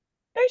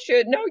 They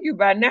should know you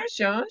by now,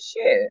 Sean.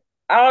 Shit.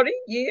 All these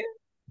years.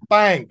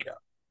 Thank you.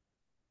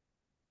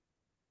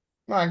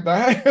 Like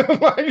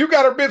that. You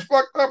got a bitch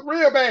fucked up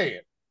real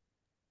bad.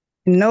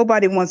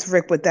 Nobody wants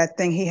Rick with that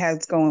thing he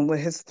has going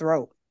with his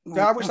throat. Like,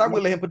 I wish I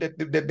would let him put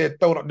that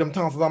throw up them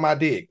tonsils on my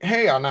dick.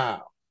 Hell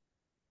no.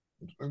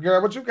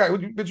 Girl, what you got?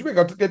 Bitch, you ain't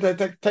gonna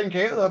get taken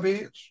care of,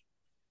 bitch.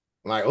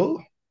 Like,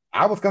 oh,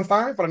 I was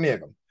concerned for the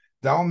nigga.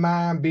 Don't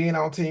mind being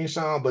on Team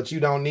Sean, but you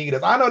don't need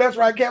us. I know that's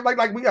right, Cap.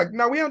 Like we got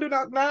no, we don't do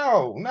that.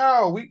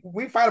 No,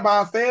 we fight by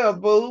ourselves,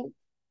 boo.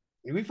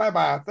 We fight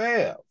by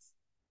ourselves.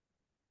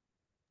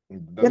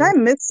 Did I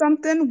miss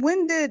something?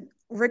 When did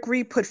Rick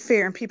Reed put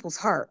fear in people's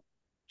heart?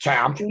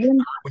 Child,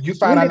 When you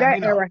find out, did let me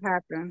that know. era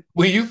happen?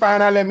 When you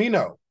find out, let me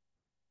know.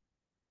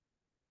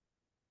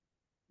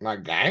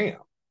 Like, damn.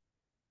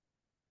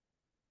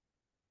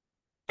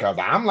 Cause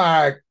I'm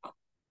like,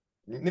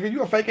 nigga,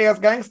 you a fake ass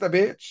gangster,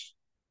 bitch.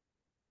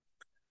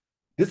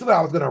 This is what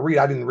I was gonna read.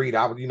 I didn't read.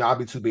 I'll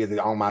be too busy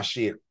on my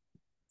shit.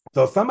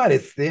 So somebody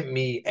sent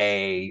me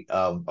a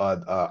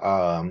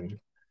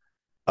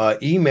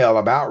email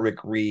about Rick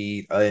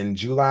Reed in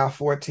July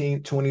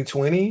 14th,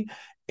 2020.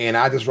 And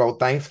I just wrote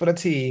thanks for the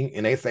tea.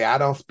 And they say I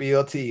don't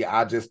spill tea,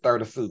 I just stir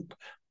the soup.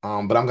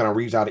 But I'm gonna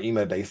read y'all the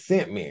email they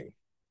sent me.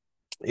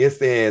 It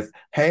says,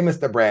 "Hey,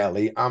 Mr.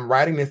 Bradley, I'm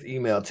writing this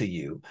email to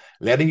you,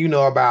 letting you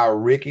know about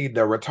Ricky the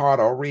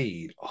Retardo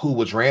Reed, who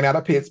was ran out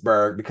of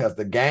Pittsburgh because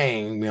the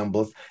gang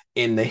members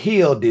in the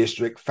Hill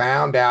District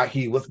found out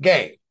he was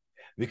gay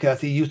because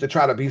he used to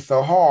try to be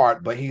so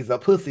hard, but he's a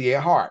pussy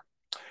at heart.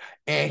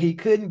 And he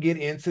couldn't get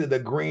into the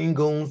Green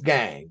Goons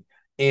gang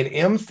in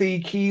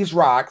MC Keys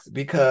Rocks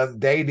because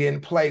they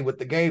didn't play with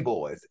the gay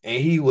boys.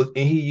 And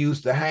he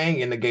used to hang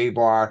in the gay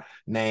bar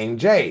named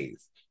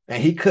Jay's.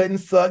 And he couldn't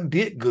suck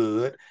dick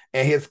good,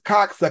 and his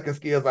cock sucking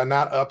skills are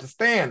not up to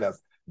standards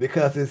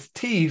because his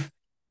teeth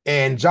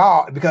and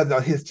jaws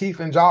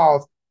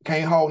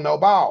can't hold no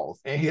balls.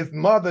 And his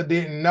mother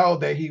didn't know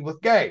that he was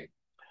gay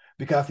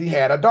because he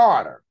had a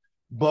daughter.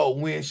 But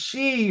when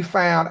she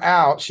found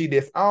out she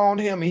disowned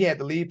him, he had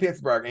to leave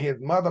Pittsburgh, and his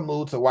mother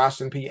moved to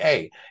Washington,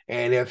 PA.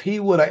 And if he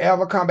would have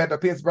ever come back to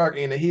Pittsburgh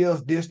in the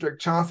Hills District,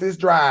 Chauncey's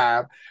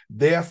Drive,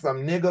 there's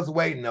some niggas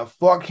waiting to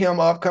fuck him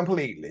up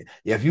completely.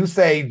 If you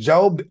say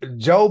Joe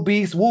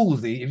Beast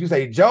Woozy, if you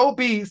say Joe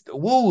Beast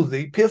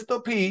Woozy, Pistol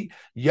Pete,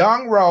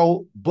 Young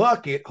Roe,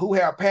 Bucket, who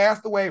have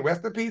passed away,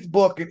 rest in peace,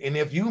 Bucket. And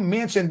if you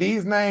mention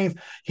these names,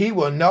 he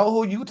will know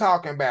who you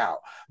talking about.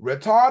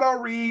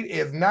 Retardo Reed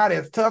is not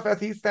as tough as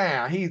he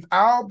sounds. He's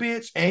our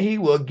bitch, and he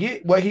will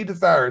get what he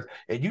deserves.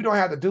 And you don't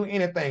have to do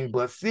anything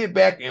but sit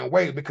back and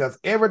wait, because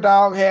every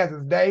dog has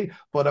his day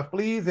for the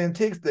fleas and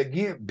ticks to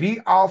get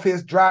beat off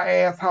his dry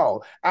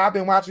asshole. I've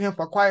been watching him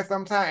for quite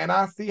some time, and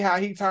I see how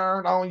he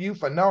turned on you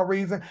for no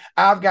reason.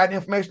 I've got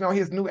information on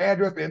his new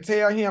address, and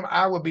tell him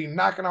I will be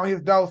knocking on his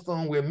door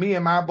soon with me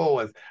and my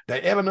boys.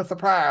 The element of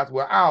surprise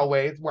will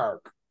always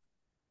work.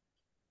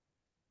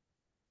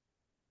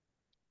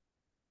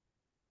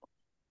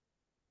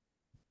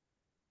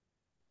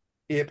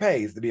 It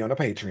pays to be on the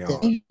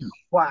Patreon.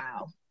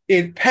 Wow.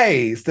 It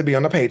pays to be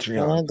on the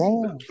Patreon.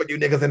 Damn. For you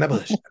niggas in the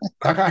bush.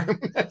 Okay.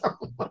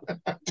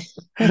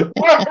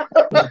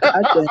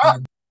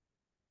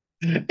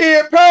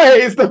 It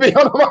pays to be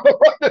on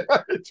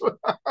the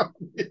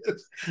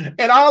Patreon.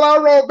 And all I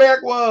wrote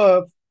back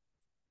was,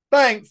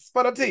 thanks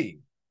for the tea.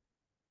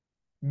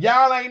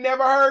 Y'all ain't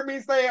never heard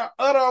me say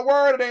a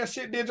word of that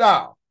shit, did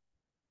y'all?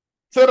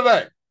 To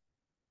today.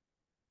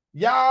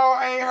 Y'all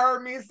ain't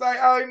heard me say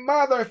a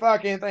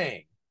motherfucking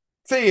thing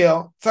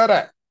till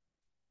today.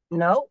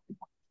 Nope.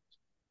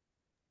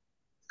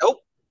 Nope.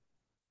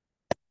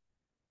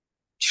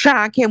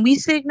 Sean, can we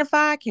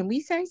signify? Can we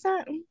say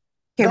something?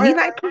 Can we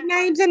like put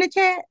names in the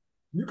chat?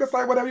 You can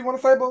say whatever you want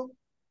to say, boo.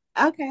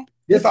 Okay.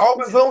 It's an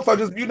open Zoom, so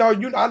just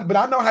but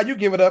I know how you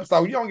give it up,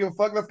 so you don't give a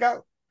fuck. Let's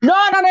go. No.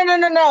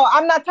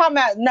 I'm not talking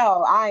about.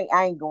 No, I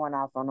ain't going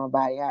off on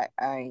nobody. I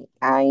ain't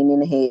in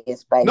the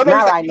headspace. No,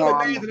 not right you now.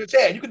 put names in the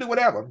chat. You can do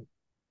whatever.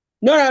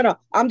 No.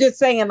 I'm just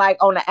saying, like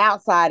on the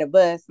outside of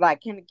us,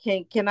 like can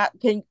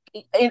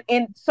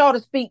and so to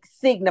speak,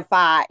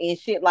 signify and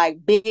shit like,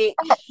 bitch,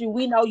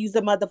 we know you's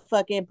a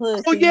motherfucking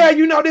pussy. Oh yeah,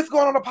 you know this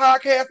going on the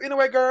podcast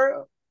anyway,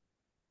 girl.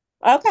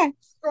 Okay.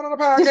 Going on the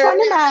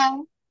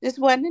podcast. Just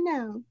want to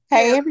know.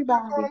 Hey,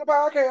 everybody. Going on the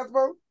podcast,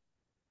 bro.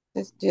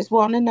 Just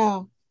want to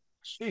know.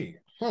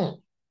 Shit.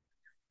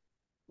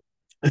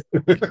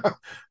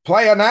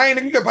 Play a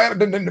nine, you can play.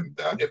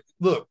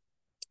 Look,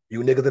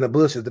 you niggas in the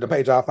bushes that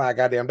pay y'all $5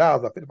 goddamn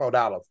dollars or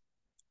 $54.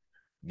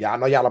 Y'all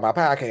know y'all on my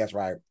podcast,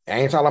 right?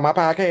 Ain't y'all on my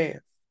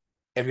podcast?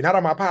 If you're not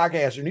on my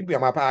podcast, you need to be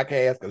on my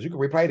podcast because you can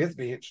replay this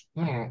bitch.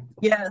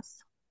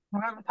 Yes.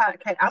 We're on the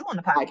podcast. I'm on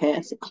the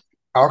podcast.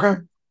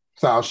 Okay.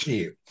 So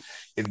shit.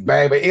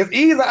 It's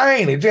easy,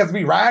 ain't it? Just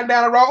be riding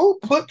down the road,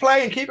 put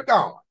play and keep it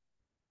going.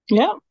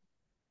 Yep.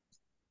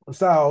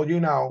 So,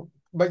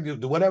 but you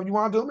do whatever you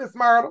want to do, Miss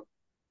Myrtle.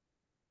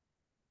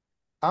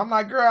 I'm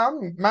like, girl,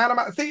 I'm minding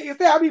my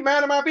I be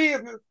minding my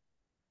business.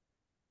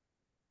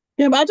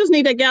 Yeah, but I just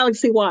need that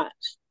Galaxy Watch.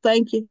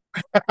 Thank you.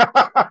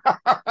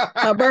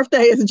 My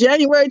birthday is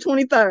January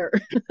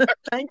 23rd.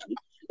 Thank you.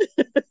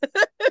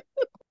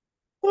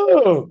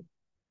 Oh.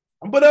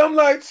 But I'm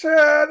like,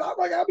 Chad,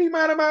 I be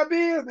minding my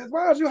business.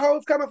 Why is you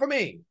hoes coming for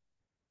me?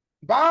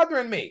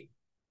 Bothering me.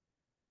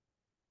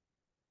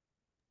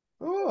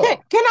 Oh.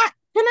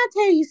 Can I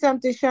tell you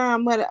something,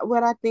 Sean?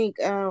 What I think?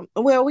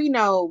 Well, we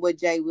know what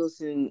Jay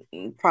Wilson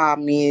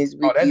problem is.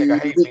 That nigga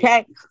hates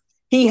me.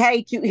 He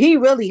hates you. He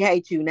really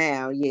hates you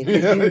now. Yeah.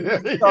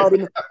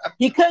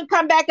 He couldn't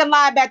come back and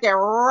lie about that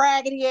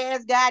raggedy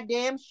ass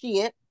goddamn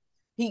shit.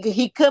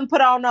 He couldn't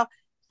put on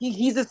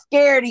he's a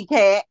scaredy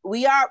cat.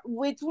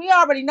 Which we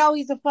already know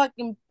he's a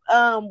fucking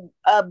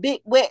a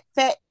big wet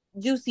fat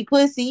juicy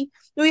pussy.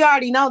 We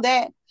already know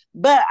that.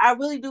 But I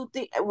really do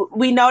think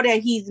we know that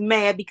he's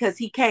mad because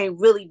he can't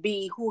really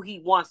be who he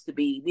wants to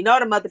be. We know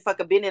the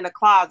motherfucker been in a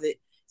closet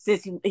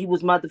since he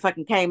was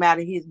motherfucking came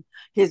out of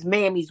his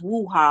mammy's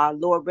woo-ha,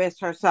 Lord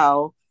rest her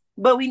soul.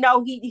 But we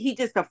know he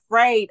just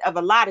afraid of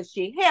a lot of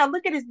shit. Hell,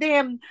 look at his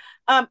damn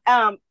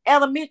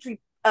elementary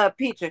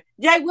picture.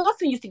 Jay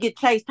Wilson used to get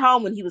chased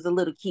home when he was a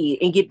little kid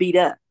and get beat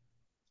up.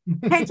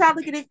 Can't y'all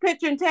look at his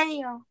picture and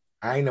tell?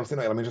 I ain't never seen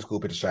an elementary school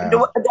picture,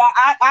 child.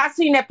 I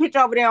seen that picture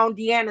over there on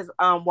Deanna's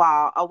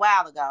wall a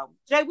while ago.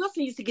 Jay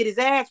Wilson used to get his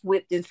ass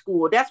whipped in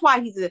school. That's why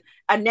he's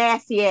a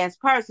nasty ass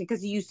person,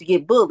 because he used to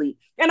get bullied.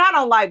 And I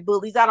don't like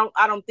bullies. I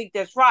don't think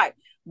that's right.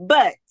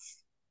 But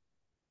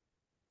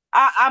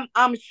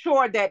I'm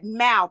sure that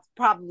mouth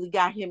probably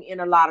got him in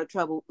a lot of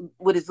trouble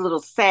with his little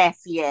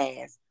sassy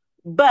ass.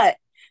 But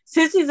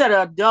since he's an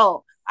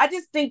adult, I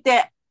just think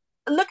that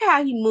look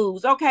how he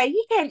moves. Okay,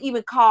 he can't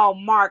even call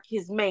Mark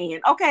his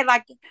man. Okay,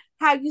 like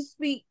how you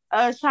speak,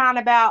 Sean,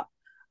 about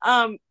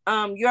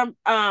your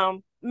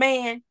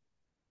man.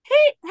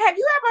 Have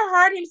you ever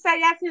heard him say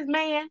that's his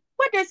man?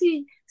 What does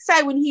he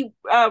say when he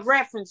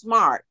reference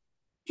Mark?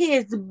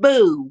 His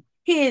boo,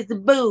 his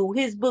boo,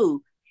 his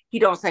boo. He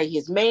don't say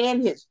his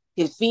man,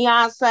 his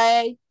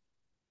fiance,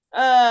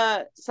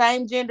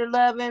 same gender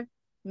loving,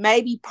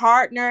 maybe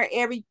partner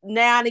every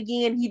now and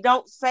again. He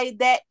don't say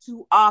that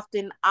too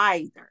often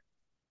either.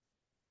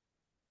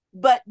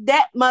 But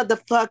that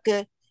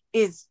motherfucker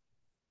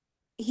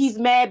he's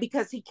mad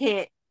because he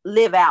can't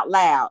live out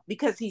loud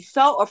because he's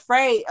so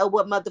afraid of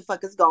what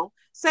motherfuckers gonna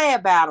say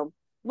about him.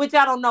 Which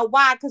I don't know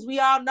why, because we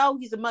all know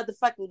he's a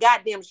motherfucking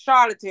goddamn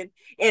charlatan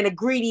and a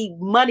greedy,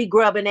 money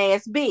grubbing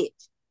ass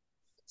bitch.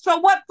 So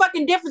what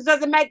fucking difference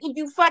does it make if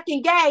you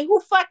fucking gay? Who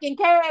fucking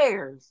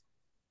cares?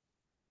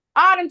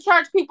 All them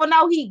church people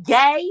know he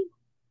gay.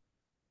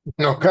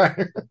 Okay.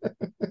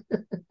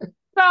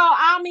 So,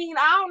 I mean,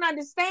 I don't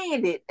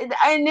understand it.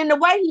 And then the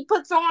way he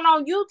puts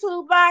on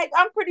YouTube, like,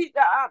 I'm pretty,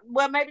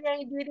 well, maybe I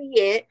ain't did it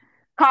yet,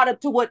 caught up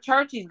to what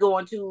church he's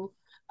going to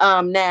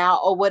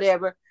now or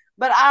whatever.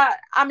 But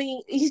I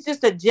mean, he's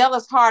just a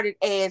jealous-hearted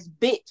ass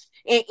bitch.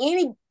 And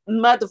any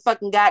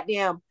motherfucking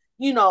goddamn,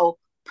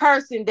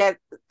 person that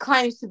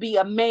claims to be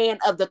a man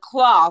of the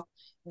cloth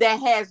that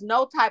has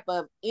no type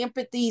of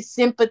empathy,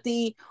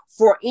 sympathy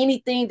for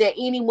anything that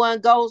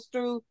anyone goes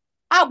through,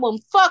 I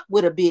wouldn't fuck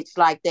with a bitch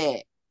like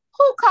that.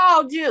 Who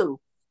called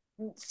you?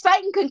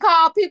 Satan can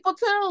call people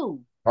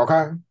too.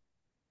 Okay.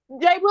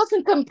 Jay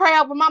Wilson couldn't pray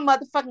over my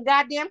motherfucking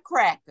goddamn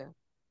cracker.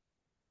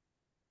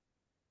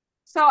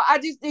 So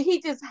he's a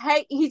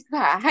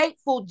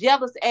hateful,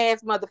 jealous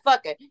ass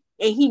motherfucker.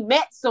 And he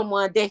met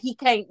someone that he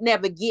can't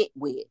never get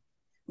with.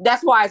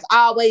 That's why it's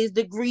always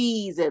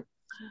degrees and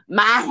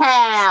my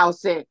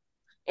house and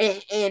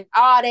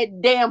all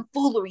that damn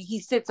foolery he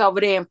sits over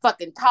there and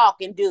fucking talk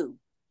and do.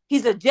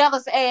 He's a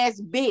jealous ass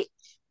bitch.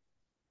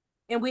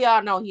 And we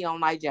all know he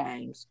don't like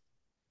James.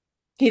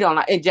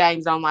 And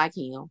James don't like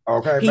him.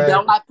 Okay, he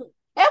don't like. And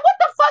what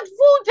the fuck,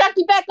 Food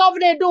Junkie back over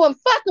there doing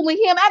fucking with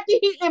him after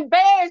he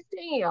embarrassed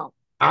him?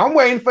 I'm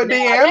waiting for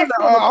Deanna.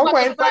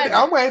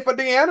 I'm waiting for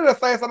Deanna to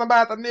say something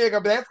about the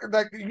nigga. But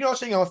that's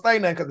she ain't gonna say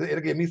nothing because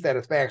it'll give me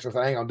satisfaction. So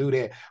I ain't gonna do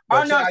that.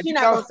 But no, she's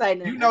not gonna say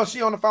nothing.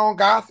 She on the phone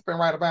gossiping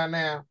right about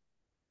now.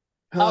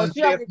 Her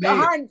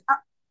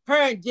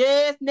and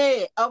Just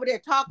Ned over there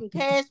talking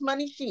cash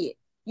money shit.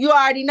 You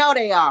already know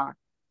they are.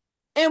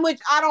 In which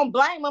I don't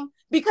blame him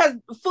because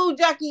Food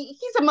Junkie,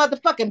 he's a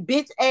motherfucking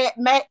bitch ass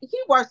man. He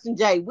worse than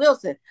Jay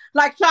Wilson.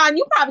 Like, Sean,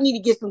 you probably need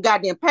to get some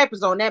goddamn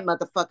papers on that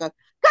motherfucker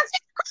because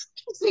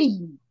he's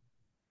crazy.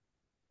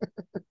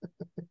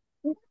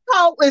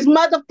 Cole is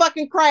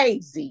motherfucking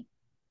crazy.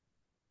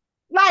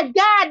 Like,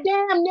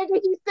 goddamn, nigga,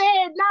 he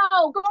said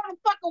no, go the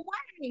fuck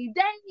away.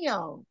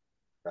 Damn.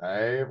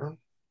 Baby.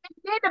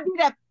 He to be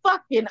that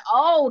fucking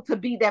old to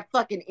be that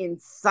fucking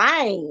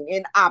insane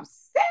and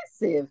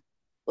obsessive.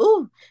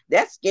 Ooh,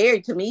 that's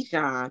scary to me,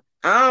 Sean.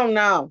 I don't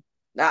know.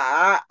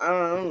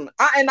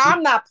 And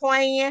I'm not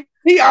playing.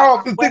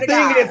 The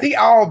thing is, he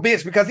all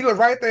bitch because he was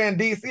right there in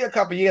DC a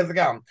couple years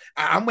ago.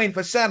 I'm waiting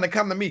for Sean to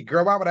come to me.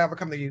 Girl, why would I ever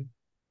come to you?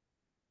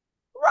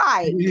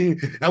 Right.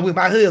 I'm with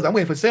my husband. I'm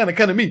waiting for Sean to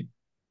come to me.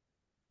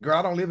 Girl,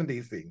 I don't live in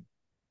DC.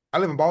 I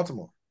live in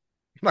Baltimore.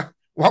 Like,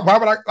 why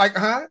would I, like,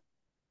 huh?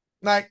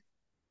 Like,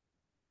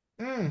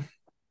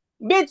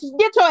 Bitch,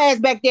 get your ass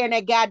back there in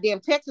that goddamn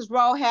Texas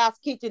Roadhouse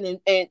kitchen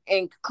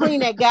and clean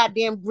that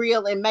goddamn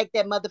grill and make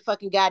that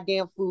motherfucking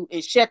goddamn food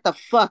and shut the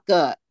fuck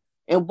up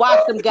and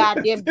wash them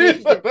goddamn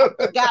dishes and put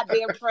the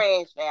goddamn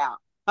trash out.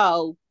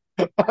 Oh.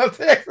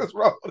 Texas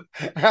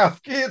Roadhouse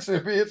kitchen,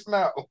 bitch,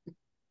 no.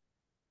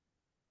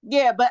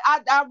 Yeah, but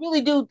I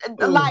really do.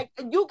 Like,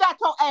 you got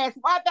your ass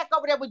right back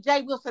over there with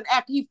Jay Wilson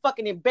after he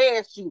fucking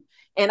embarrassed you.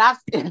 And I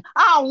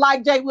don't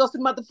like Jay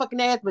Wilson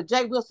motherfucking ass, but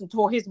Jay Wilson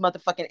tore his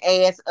motherfucking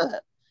ass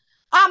up.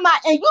 I'm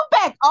like, and you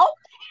back over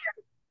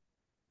there?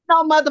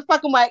 No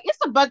motherfucking way. It's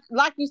a bunch,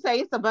 like you say,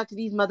 it's a bunch of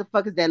these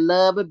motherfuckers that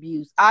love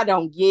abuse. I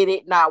don't get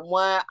it, not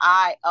one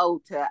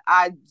iota.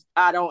 I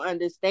don't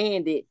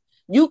understand it.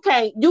 You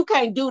can't do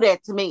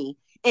that to me.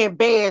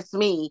 Embarrass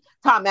me,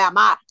 talking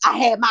about I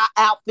had my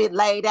outfit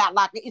laid out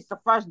like it's the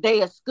first day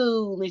of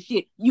school and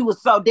shit. You were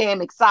so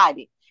damn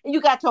excited. And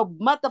you got your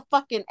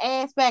motherfucking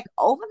ass back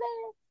over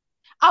there?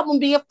 I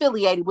wouldn't be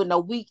affiliated with no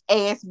weak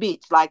ass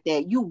bitch like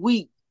that. You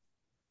weak.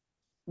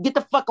 Get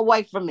the fuck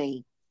away from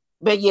me.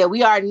 But yeah,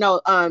 we already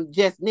know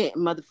Just Net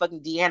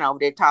motherfucking Deanna over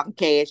there talking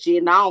cash shit,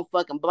 and I don't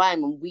fucking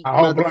blame him.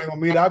 I don't blame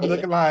me. I'll be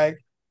looking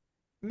like,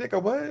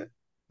 nigga, what?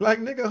 Like,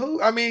 nigga,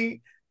 who? I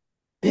mean,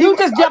 you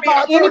just jump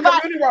on anybody.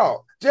 Community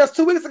wall. Just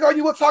 2 weeks ago,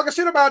 you were talking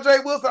shit about Jay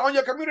Wilson on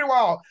your community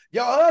wall.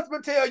 Your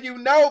husband tell you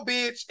no,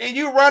 bitch, and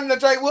you running to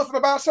Jay Wilson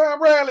about Sean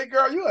Bradley,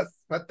 girl. You are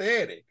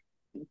pathetic.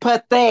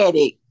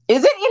 Pathetic.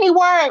 Is it any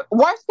word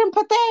worse than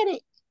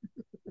pathetic?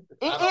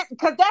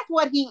 Because that's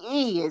what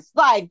he is.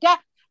 Like, God,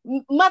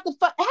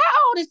 motherfucker, how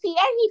old is he?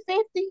 Ain't he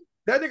 50?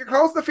 That nigga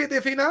close to 50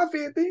 if he not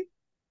 50.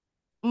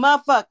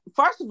 Motherfucker,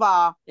 first of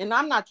all, and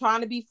I'm not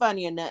trying to be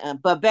funny or nothing,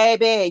 but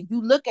baby,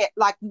 you look at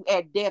like you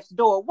at death's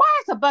door. Why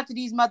is a bunch of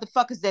these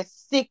motherfuckers that's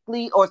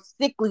sickly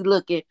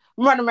looking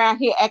running around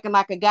here acting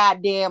like a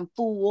goddamn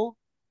fool?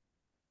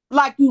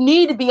 Like, you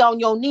need to be on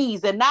your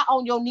knees and not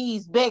on your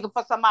knees begging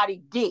for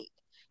somebody's dick.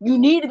 You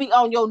need to be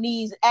on your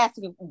knees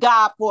asking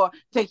God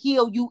to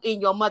heal you in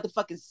your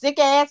motherfucking sick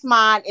ass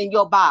mind and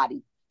your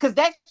body. because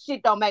that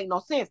shit don't make no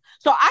sense.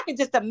 So I can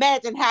just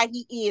imagine how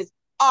he is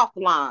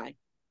offline.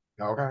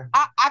 Okay.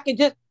 I can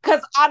just,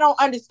 because I don't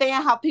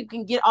understand how people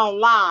can get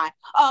online.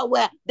 Oh,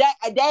 well,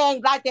 they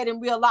ain't like that in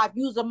real life.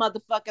 Use a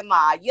motherfucking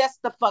lie. Yes,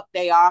 the fuck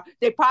they are.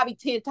 They probably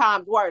 10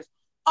 times worse.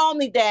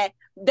 Only that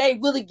they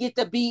really get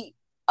to be,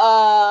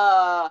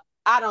 I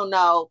don't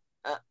know,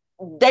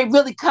 they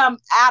really come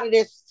out of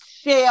this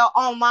shell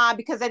online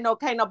because they know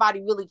can't nobody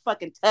really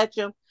fucking touch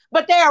them.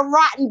 But they're a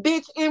rotten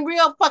bitch in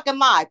real fucking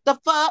life. The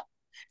fuck?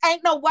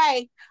 Ain't no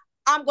way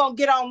I'm gonna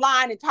get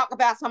online and talk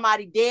about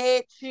somebody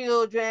dead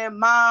children,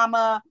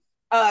 mama,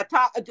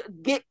 call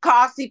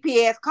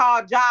CPS,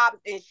 call jobs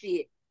and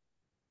shit.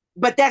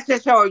 But that's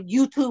just your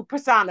YouTube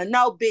persona.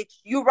 No, bitch,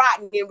 you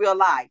rotten in real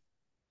life.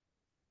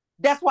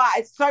 That's why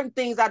it's certain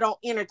things I don't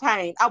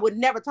entertain. I would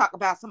never talk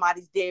about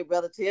somebody's dead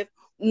relative,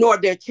 nor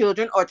their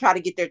children, or try to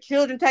get their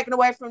children taken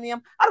away from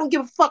them. I don't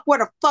give a fuck where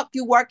the fuck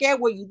you work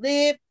at, where you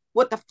live,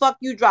 what the fuck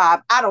you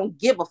drive. I don't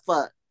give a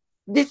fuck.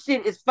 This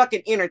shit is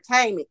fucking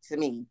entertainment to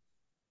me.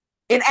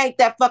 It ain't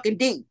that fucking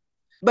deep.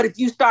 But if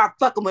you start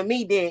fucking with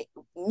me, then,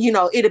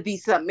 it'll be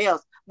something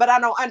else. But I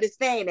don't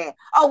understand that.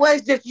 Oh, well,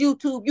 it's just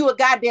YouTube. You a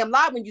goddamn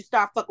lie when you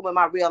start fucking with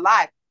my real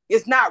life.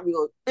 It's not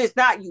real. It's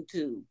not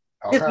YouTube.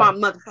 Okay. It's my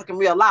motherfucking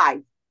real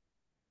life.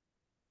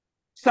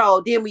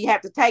 So then we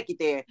have to take it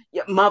there.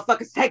 Your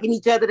motherfuckers taking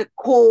each other to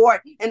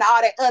court and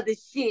all that other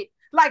shit.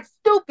 Like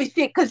stupid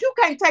shit, because you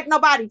can't take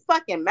nobody's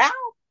fucking mouth.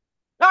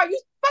 Are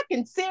you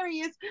fucking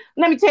serious?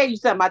 Let me tell you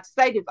something. I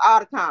say this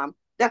all the time.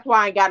 That's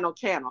why I ain't got no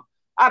channel.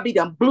 I be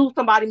done blew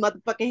somebody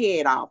motherfucking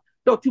head off.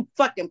 Don't you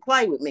fucking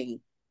play with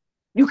me.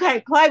 You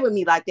can't play with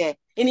me like that.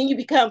 And then you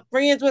become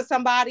friends with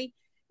somebody.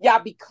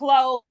 Y'all be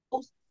close.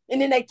 And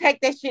then they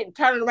take that shit and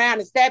turn it around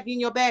and stab you in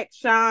your back.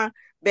 Sean,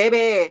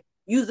 baby,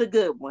 you's a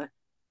good one.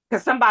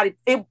 Because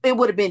it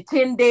would have been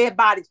 10 dead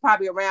bodies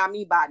probably around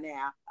me by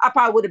now. I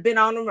probably would have been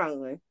on the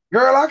run.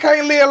 Girl, I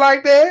can't live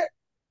like that.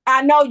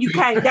 I know you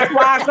can't. That's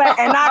why I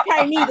say, and I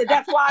can't either.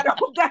 That's why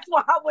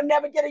I would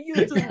never get a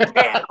YouTube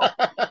channel.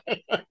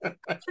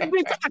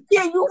 Bitch, I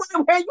kill you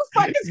where you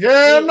fucking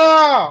yeah,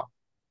 no.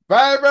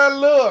 Baby,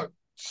 look.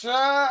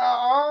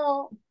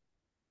 Child.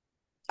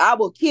 I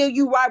will kill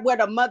you right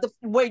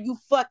where you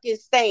fucking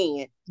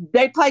stand.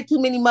 They play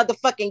too many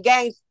motherfucking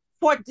games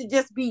for it to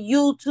just be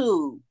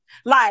YouTube.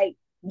 Like,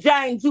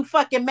 James, you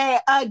fucking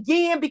mad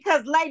again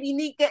because Lady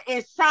Nika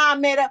and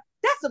Sean met up.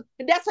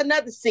 That's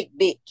another sick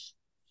bitch.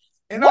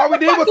 And all we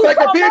did was take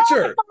a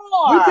picture.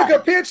 We took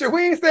a picture.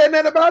 We ain't said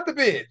nothing about the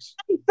bitch.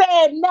 We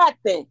said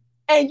nothing.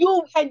 And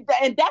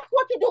that's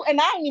what you do.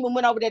 And I ain't even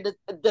went over there to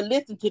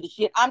listen to the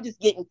shit. I'm just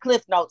getting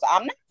cliff notes.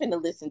 I'm not going to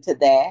listen to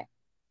that.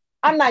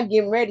 I'm not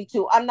getting ready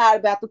to. I'm not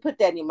about to put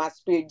that in my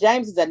spirit.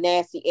 James is a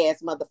nasty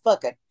ass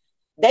motherfucker.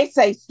 They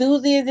say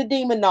Susie is a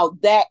demon. No,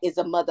 that is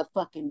a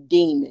motherfucking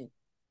demon.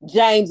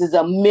 James is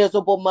a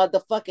miserable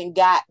motherfucking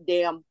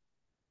goddamn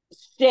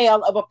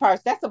shell of a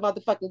person. That's a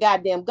motherfucking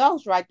goddamn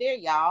ghost right there,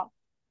 y'all.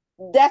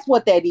 That's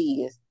what that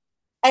is.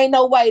 Ain't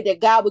no way that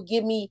God would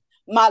give me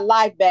my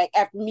life back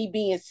after me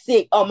being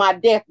sick on my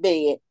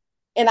deathbed.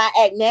 And I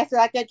act nasty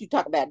like that. You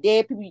talk about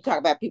dead people. You talk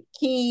about people,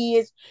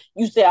 kids.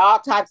 You say all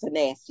types of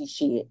nasty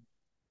shit.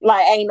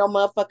 Like, ain't no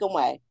motherfucking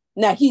way.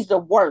 Now, he's the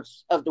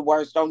worst of the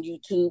worst on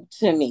YouTube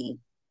to me.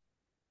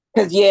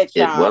 Because, yeah,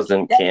 Sean, it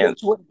wasn't that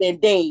cancer. would have been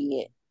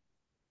dead.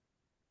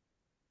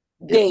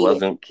 It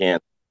wasn't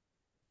cancer.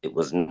 It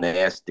was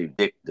nasty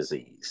dick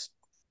disease.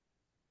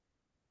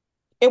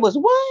 It was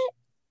what?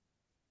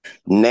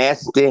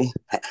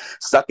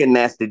 Sucking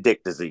nasty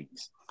dick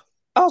disease.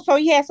 Oh, so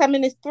he had something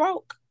in his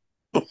throat?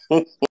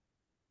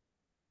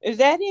 Is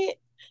that it?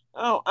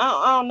 Oh,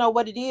 I don't know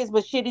what it is,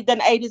 but shit, he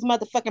done ate his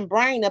motherfucking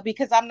brain up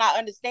because I'm not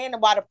understanding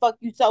why the fuck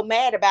you so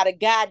mad about a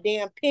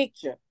goddamn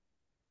picture.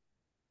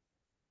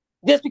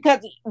 Just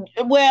because,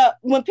 well,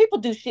 when people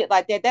do shit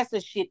like that, that's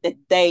the shit that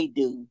they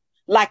do.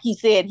 Like he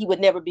said, he would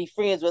never be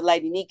friends with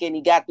Lady Nika, and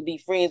he got to be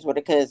friends with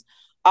her because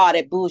all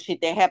that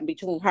bullshit that happened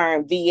between her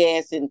and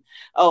VS and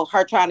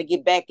her trying to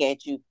get back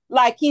at you.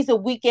 Like, he's a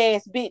weak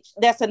ass bitch.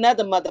 That's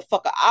another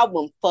motherfucker I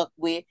wouldn't fuck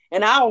with.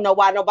 And I don't know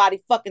why nobody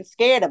fucking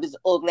scared of his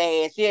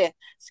ugly ass. Yeah,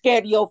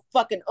 scared of your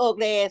fucking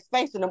ugly ass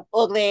face and them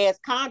ugly ass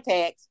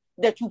contacts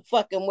that you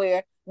fucking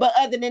wear. But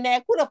other than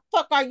that, who the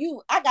fuck are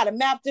you? I got a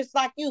mouth just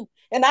like you.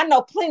 And I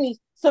know plenty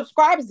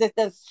subscribers that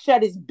does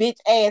shut his bitch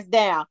ass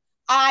down,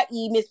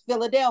 i.e. Miss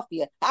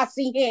Philadelphia. I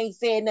see he ain't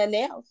said nothing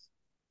else.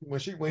 When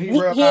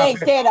he ain't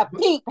said a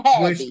peep.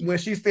 When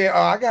she said,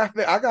 "Oh, I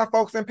got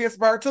folks in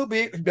Pittsburgh too,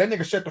 big," that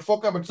nigga shut the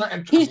fuck up and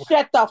he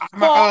shut the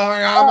fuck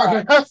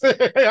up.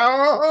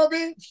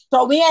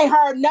 So we ain't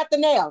heard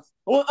nothing else.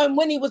 And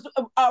when he was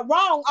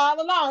wrong all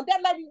along,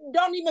 that lady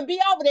don't even be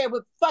over there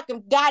with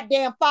fucking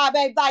goddamn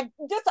 5'8". Like,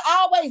 just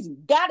always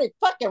got it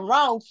fucking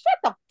wrong. Shut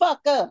the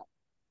fuck up.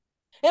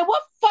 And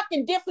what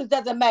fucking difference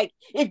does it make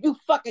if you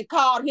fucking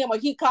called him or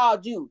he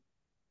called you?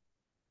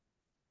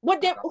 What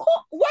difference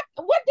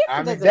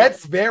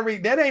does it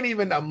make? That ain't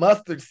even a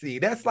mustard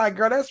seed. That's like,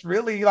 girl, that's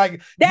really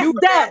like, that's you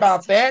dust.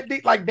 About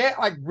that, like that,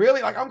 like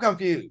really, like I'm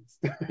confused.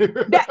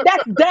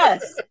 That's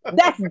dust.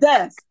 That's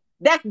dust.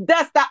 That's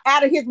dust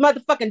out of his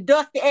motherfucking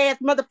dusty ass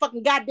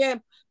motherfucking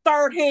goddamn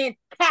third hand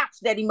couch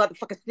that he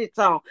motherfucking sits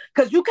on.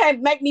 Cause you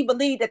can't make me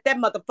believe that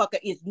motherfucker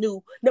is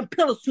new. Them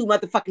pillows too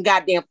motherfucking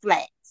goddamn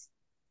flats.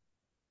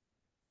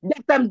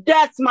 That's them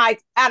dust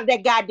mites out of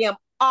that goddamn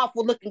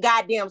awful looking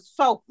goddamn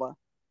sofa.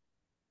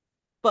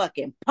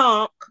 Fucking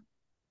punk.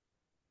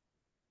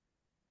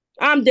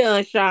 I'm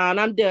done, Sean.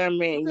 I'm done,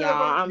 man,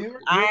 y'all.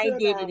 I ain't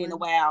did it in a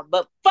while,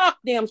 but fuck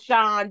them,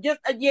 Sean. Just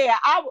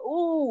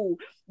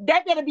they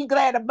better be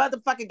glad a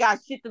motherfucker got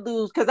shit to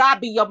lose, cause I'll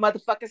be your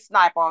motherfucking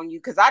sniper on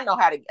you, cause I know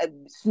how to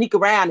sneak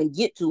around and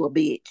get to a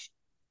bitch.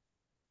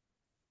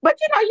 But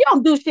you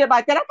don't do shit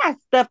like that. I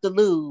got stuff to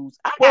lose.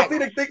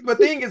 The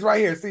thing is right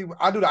here. See,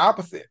 I do the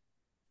opposite.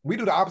 We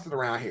do the opposite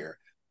around here.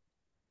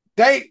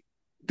 They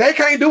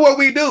can't do what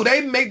we do.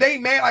 They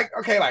mad like,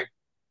 okay, like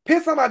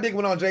piss on my dick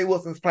went on Jay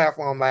Wilson's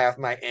platform last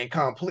night and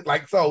complete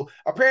so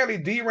apparently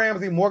D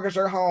Ramsey mortgaged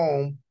her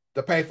home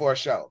to pay for a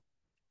show.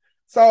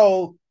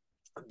 So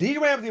D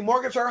Ramsey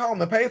mortgaged her home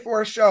to pay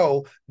for a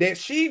show that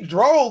she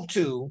drove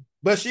to,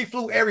 but she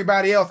flew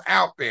everybody else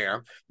out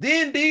there.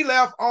 Then D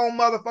left on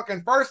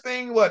motherfucking first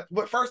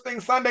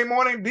thing Sunday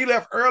morning. D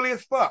left early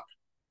as fuck.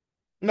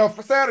 No,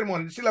 for Saturday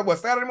morning. She left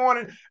Saturday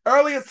morning?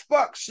 Early as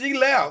fuck. She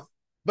left.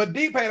 But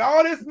D paid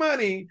all this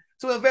money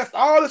to invest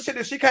all the shit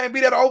that she can't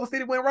be there to oversee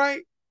it went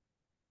right.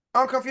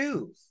 I'm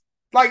confused.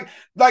 Like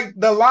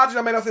the logic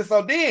I made us say.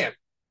 So then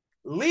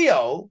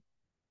Leo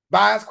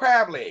buys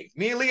crab legs.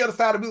 Me and Leo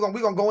decided we're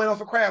gonna go in on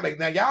some crab legs.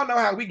 Now y'all know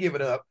how we give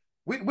it up.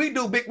 We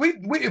do big.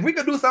 If we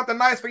could do something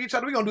nice for each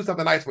other, we're gonna do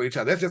something nice for each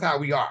other. That's just how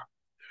we are.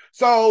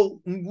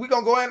 So we're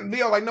gonna go in.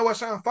 Leo like, know what,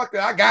 Sean? Fuck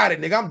that. I got it,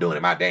 nigga. I'm doing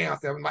it my damn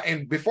self.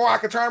 And before I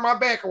could turn my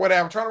back or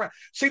whatever, turn around,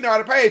 she know how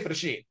to pay for the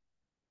shit.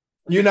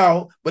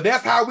 But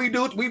that's how we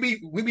do it. We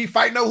be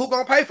fighting over who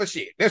gonna pay for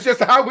shit. That's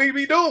just how we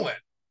be doing.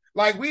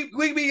 Like we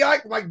be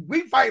like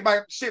we fight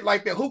about shit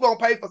like that. Who gonna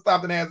pay for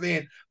something as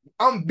in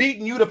I'm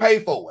beating you to pay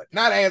for it,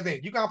 not as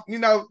in you gonna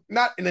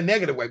not in a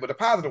negative way, but a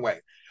positive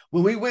way.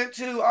 When we went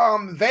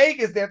to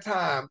Vegas that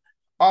time,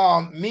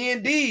 me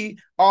and D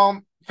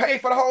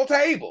paid for the whole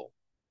table.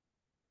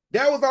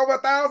 That was over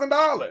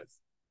 $1,000.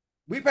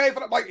 We paid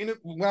for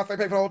when I say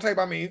pay for the whole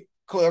table, I mean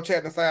club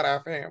chat inside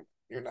our family.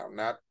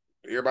 Not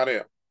everybody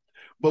else.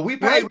 But we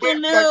paid.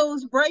 Breaking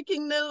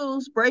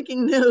news.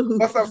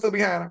 What's up, still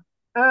behind her?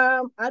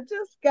 I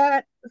just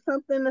got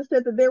something that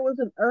said that there was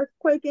an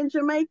earthquake in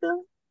Jamaica.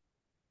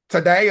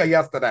 Today or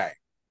yesterday?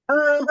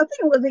 I think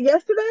it was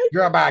yesterday.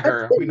 Girl, bye,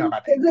 girl. We know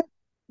about that.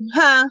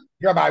 Huh?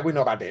 Girl, bye. We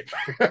know about that.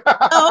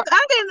 Oh,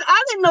 I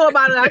didn't know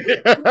about it. I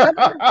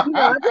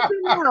just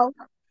didn't know.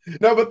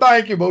 No, but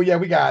thank you, boo. Yeah,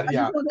 we got it.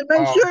 Yeah.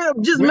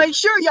 Make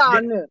sure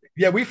y'all knew.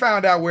 Yeah, we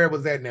found out where it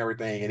was at and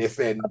everything, and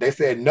they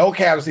said no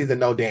casualties and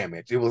no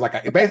damage. It was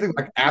basically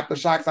like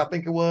aftershocks, I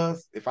think it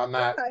was, if I'm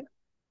not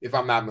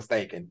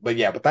mistaken. But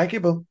yeah, but thank you,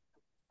 boo.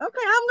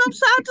 Okay, I'm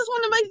sorry. I just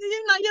want to make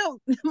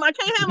I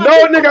can't have my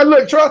nigga.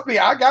 Look, trust me,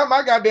 I got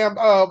my goddamn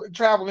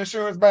travel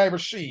insurance, baby.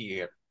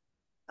 Shit.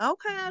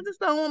 Okay, I just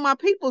don't want my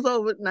peoples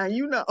over now.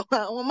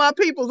 I want my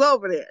peoples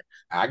over there.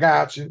 I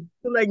got you.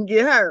 So they can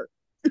get hurt.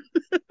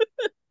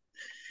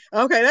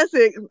 Okay, that's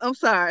it. I'm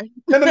sorry.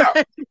 No.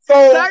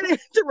 So sorry to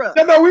interrupt.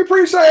 No, we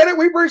appreciate it.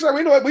 We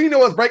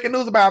know it's breaking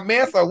news about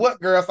mess or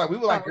what, girl. So we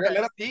were like, girl,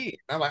 let us eat.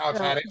 I'm like, I'll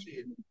try that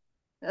shit.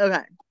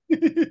 Okay.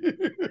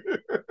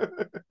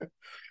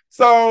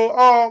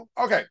 So,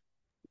 okay.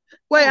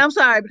 Wait, I'm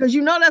sorry, because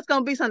that's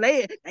gonna be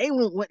something. They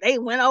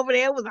went over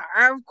there. It was an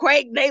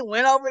earthquake. They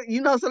went over,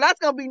 so that's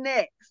gonna be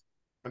next.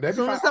 As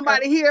soon as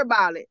somebody hear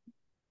about it.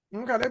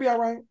 Okay, they'll be all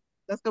right.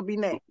 That's gonna be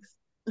next.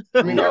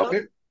 I mean,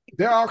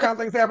 there are all kinds of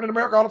things happening in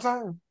America all the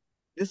time.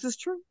 This is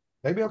true.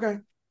 They be okay.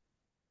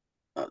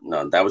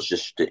 No, that was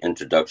just the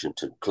introduction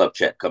to Club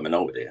Chat coming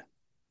over there.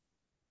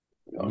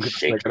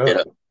 Shake it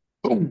up.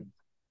 Boom.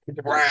 Hit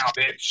the ground,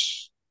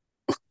 bitch.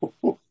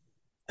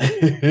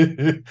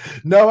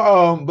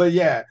 No, but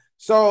yeah.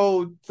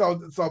 So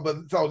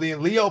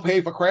then Leo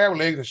paid for crab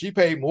legs, and she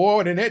paid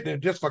more than it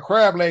than just for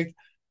crab legs.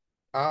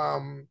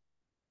 The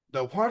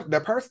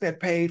person that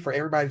paid for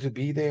everybody to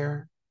be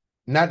there,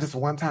 not just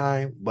one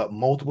time, but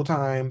multiple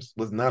times,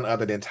 was none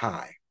other than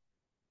Ty.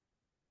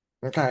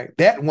 Okay,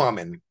 that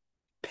woman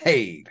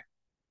paid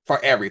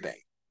for everything.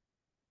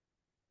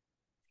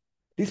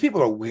 These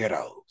people are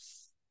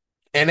weirdos,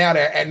 and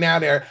now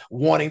they're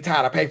wanting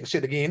Ty to pay for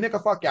shit again.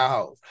 Nigga, fuck y'all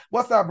hoes.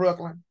 What's up,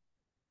 Brooklyn?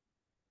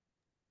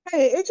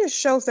 Hey, it just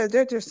shows that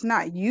they're just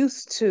not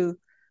used to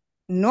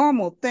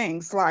normal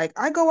things. Like,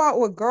 I go out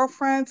with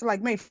girlfriends,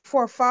 like maybe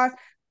 4 or 5.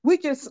 We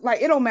just,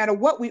 it don't matter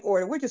what we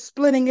order. We're just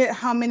splitting it,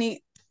 how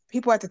many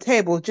people at the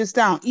table, just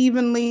down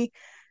evenly.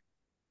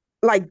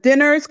 Like,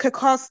 dinners could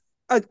cost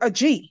a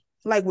G,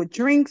 like with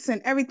drinks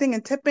and everything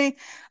and tipping.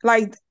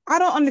 Like, I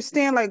don't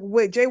understand,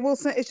 with Jay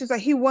Wilson, it's just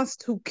like he wants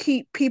to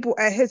keep people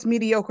at his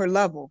mediocre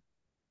level.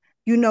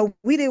 We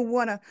didn't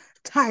want to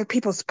tire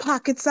people's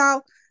pockets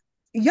out.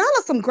 Y'all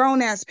are some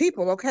grown-ass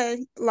people, okay?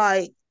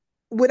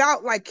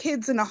 Without,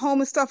 kids in the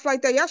home and stuff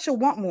like that, y'all should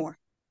want more.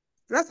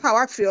 That's how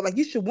I feel.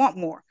 You should want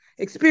more.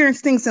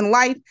 experience things in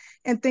life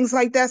and things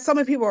like that. So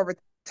many people are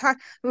retired.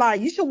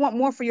 Like, you should want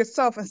more for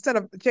yourself instead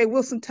of Jay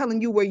Wilson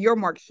telling you where your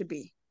mark should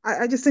be.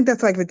 I just think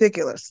that's like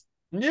ridiculous.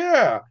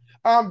 Yeah.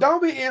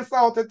 Don't be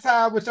insulted,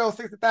 Ty, with your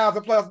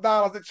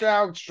 $60,000+ a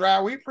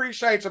child. We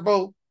appreciate you,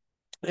 boo,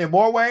 in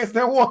more ways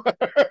than one.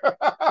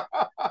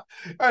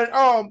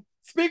 And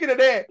speaking of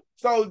that,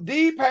 so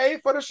D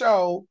paid for the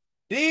show,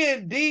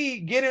 then D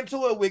get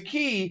into it with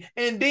Key,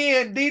 and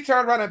then D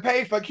turned around and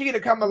paid for Key to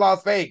come to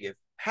Las Vegas.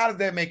 How does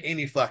that make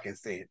any fucking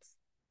sense?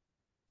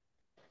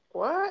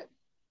 What?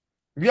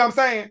 You know what I'm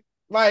saying?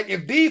 Like,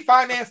 if D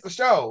financed the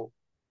show,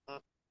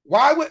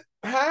 why would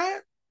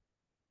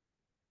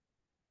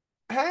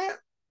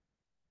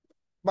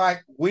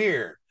like,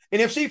 weird.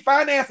 And if she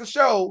financed the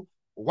show,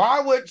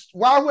 why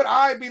would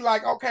I be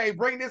like, okay,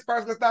 bring this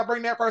person, let's not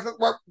bring that person?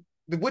 Well,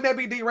 wouldn't that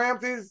be D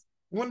Ramsey's?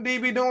 Wouldn't D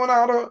be doing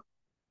all the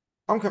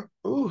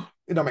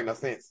it don't make no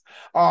sense.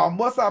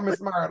 What's up, Miss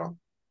Myrtle?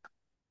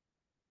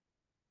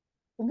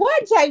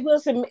 What Jay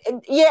Wilson?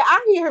 Yeah,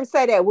 I hear him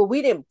say that. Well,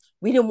 we didn't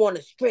want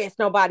to stress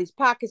nobody's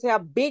pockets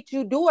out. Bitch,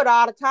 you do it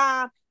all the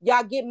time.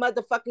 Y'all get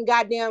motherfucking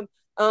goddamn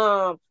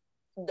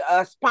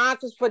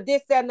sponsors for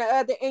this, that, and the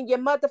other, and your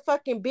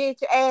motherfucking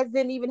bitch ass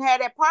didn't even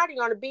have that party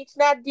on the beach.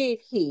 Now, did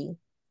he?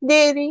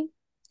 Did he?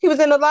 He was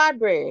in the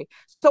library.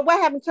 So what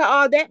happened to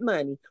all that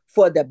money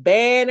for the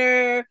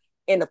banner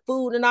and the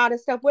food and all that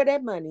stuff? Where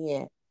that money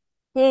at?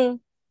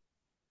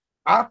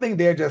 I think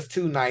they're just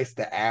too nice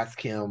to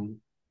ask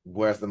him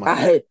where's the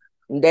money.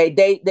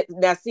 They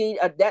now see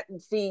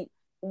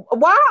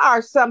why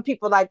are some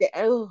people like that?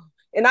 Oh,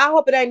 and I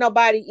hope it ain't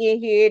nobody in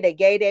here that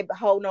gave that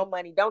hoe no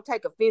money. Don't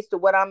take offense to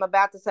what I'm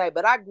about to say,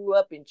 but I grew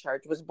up in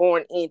church, was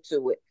born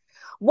into it.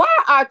 Why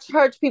are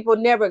church people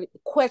never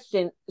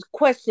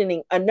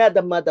questioning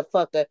another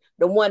motherfucker,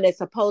 the one that's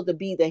supposed to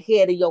be the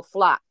head of your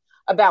flock,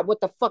 about what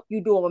the fuck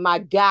you doing with my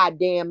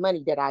goddamn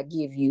money that I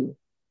give you?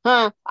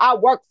 Huh? I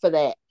work for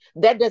that.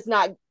 That does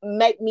not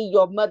make me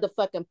your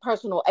motherfucking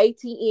personal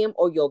ATM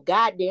or your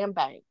goddamn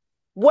bank.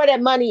 Where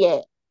that money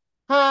at?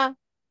 Huh?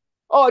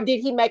 Or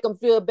did he make him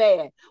feel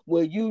bad?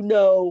 Well,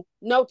 no,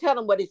 tell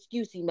him what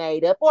excuse he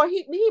made up. Or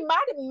he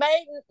might have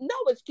made no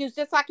excuse,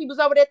 just like he was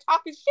over there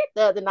talking shit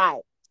the other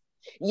night.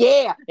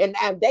 Yeah, and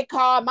they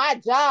called my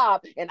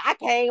job, and I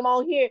came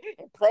on here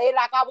and played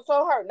like I was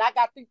so hurt, and I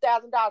got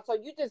 $3,000. So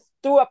you just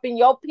threw up in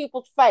your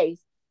people's face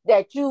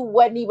that you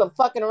wasn't even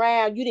fucking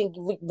around. You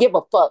didn't give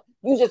a fuck.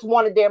 You just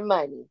wanted their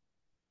money.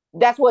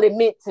 That's what it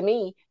meant to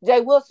me.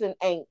 Jay Wilson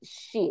ain't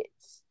shit.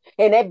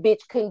 And that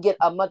bitch couldn't get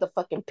a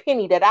motherfucking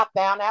penny that I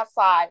found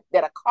outside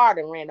that a car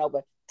done ran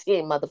over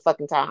 10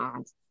 motherfucking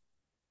times.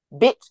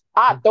 Bitch,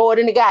 I'll throw it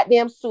in the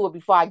goddamn sewer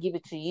before I give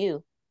it to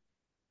you.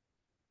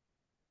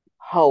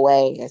 Hoe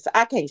ass.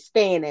 I can't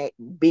stand that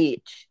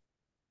bitch.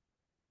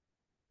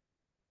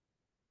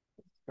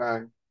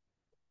 Okay.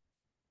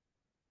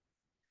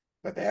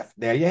 But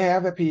there you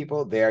have it,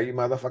 people. There you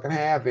motherfucking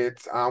have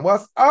it.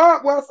 What's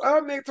up? What's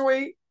up, Nick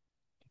Tweet?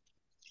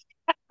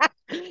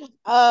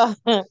 I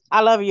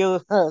love you,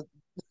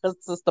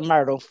 Sister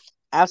Myrtle.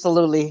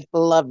 Absolutely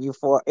love you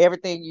for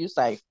everything you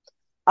say.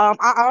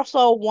 I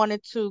also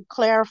wanted to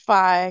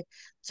clarify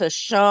to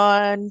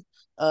Sean,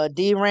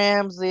 D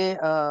Ramsey,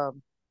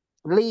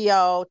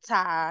 Leo,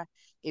 Ty,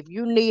 if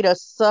you need a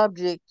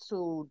subject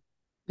to,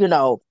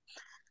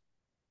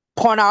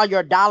 point all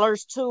your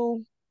dollars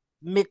to,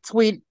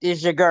 McTweet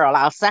is your girl.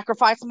 I'll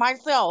sacrifice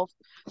myself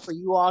for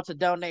you all to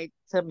donate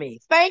to me.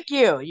 Thank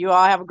you. You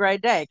all have a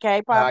great day.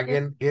 Okay,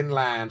 get in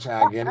line,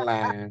 child. Get in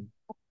line.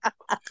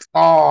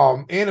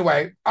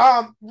 Anyway,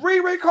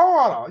 Riri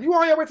Carter, you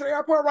on your way to the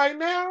airport right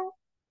now?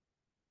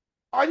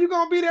 Are you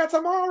gonna be there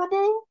tomorrow,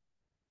 boo?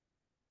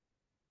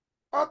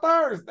 Or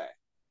Thursday?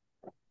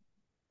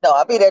 No,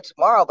 I'll be there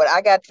tomorrow, but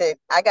I got to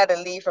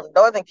leave from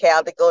Northern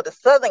Cal to go to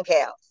Southern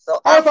Cal. So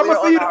I'm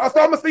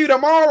gonna see you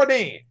tomorrow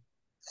then.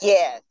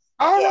 Yes.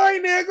 All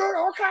right,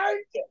 nigga. Okay.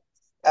 Yes.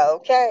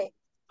 Okay.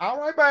 All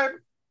right, baby.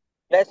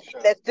 Let's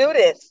do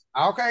this.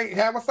 Okay.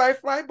 Have a safe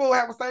flight, boo.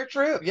 Have a safe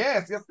trip.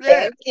 Yes.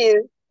 Thank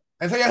you.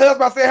 And tell your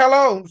husband I say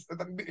hello.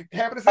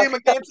 Happy to see him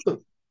again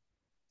too.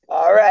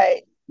 All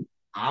right.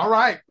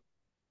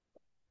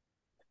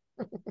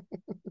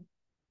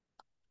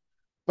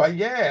 But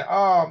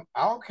yeah,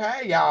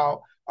 okay,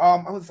 y'all.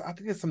 I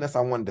think it's something else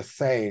I wanted to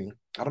say.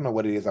 I don't know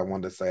what it is I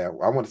wanted to say. I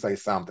wanted to say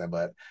something,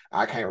 but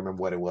I can't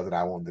remember what it was that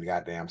I wanted to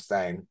goddamn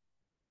say.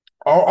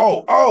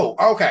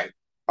 Okay.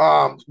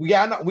 We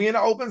in an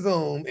open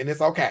Zoom and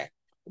it's okay,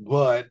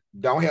 but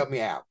don't help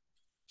me out.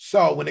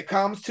 So when it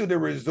comes to the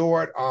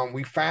resort,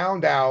 we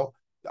found out,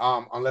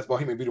 unless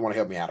Bohemian Beauty want to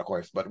help me out, of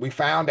course, but we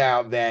found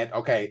out that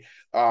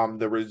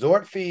the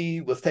resort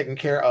fee was taken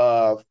care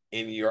of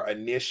in your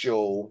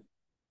initial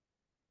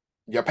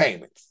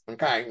payments.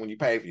 Okay, when you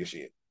pay for your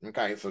shit.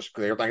 Okay, so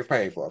everything's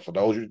paid for. For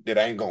those that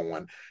ain't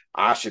going,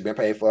 I should have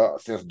been paid for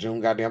since June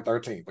goddamn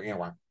 13th. But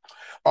anyway.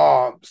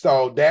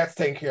 So that's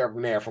taken care of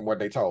there from what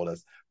they told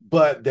us.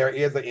 But there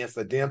is an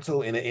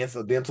incidental, and the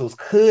incidentals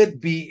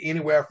could be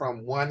anywhere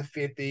from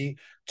 $150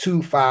 to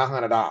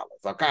 $500.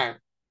 Okay,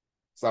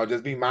 so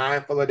just be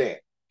mindful of that.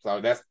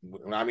 So that's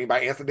what I mean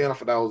by incidental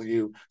for those of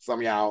you, some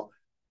of y'all.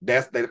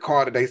 That's the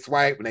card that they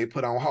swipe and they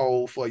put on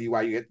hold for you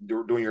while you're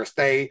doing your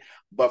stay.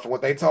 But from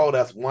what they told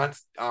us,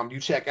 once you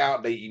check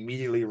out, they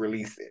immediately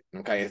release it.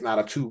 Okay, it's not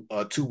a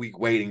 2-week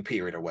waiting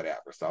period or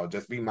whatever. So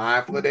just be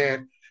mindful of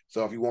that.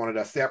 So if you wanted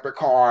a separate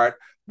card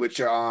with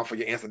your for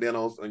your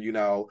incidentals, and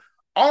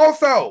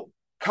also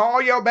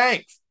call your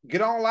banks,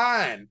 get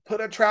online, put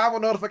a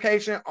travel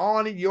notification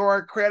on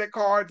your credit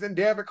cards and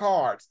debit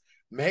cards.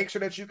 Make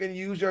sure that you can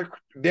use your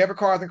debit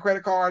cards and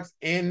credit cards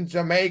in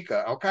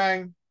Jamaica.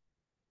 Okay.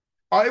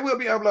 Oh, it will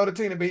be uploaded,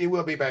 Tina B. It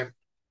will be, baby.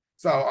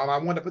 So I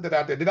wanted to put that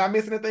out there. Did I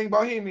miss anything,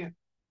 Bohemian?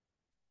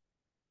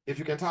 If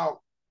you can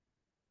talk.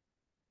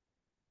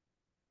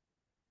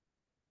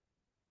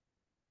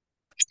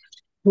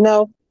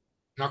 No.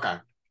 Okay.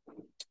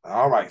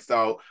 All right.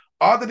 So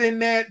other than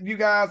that, you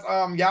guys,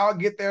 y'all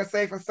get there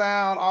safe and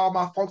sound. All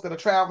my folks that are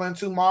traveling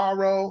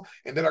tomorrow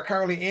and that are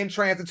currently in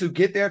transit to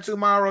get there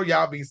tomorrow,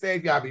 y'all be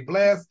safe, y'all be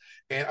blessed.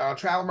 And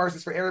travel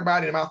mercies for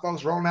everybody. And my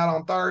folks rolling out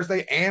on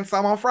Thursday and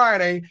some on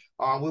Friday.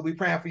 We'll be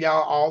praying for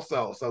y'all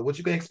also. So what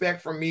you can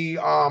expect from me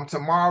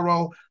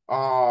tomorrow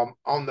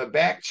on the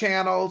back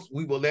channels,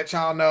 we will let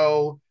y'all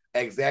know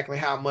exactly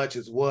how much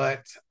is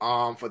what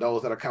for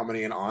those that are coming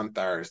in on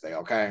Thursday.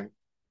 Okay.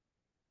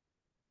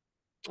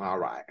 All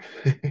right.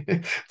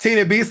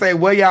 Tina B say,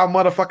 "Where y'all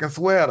motherfucking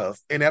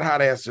sweaters in that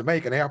hot ass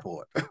Jamaican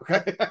airport?"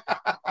 Okay.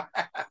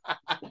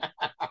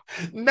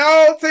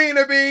 No,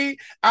 Tina B.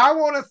 I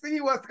want to see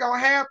what's gonna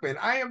happen.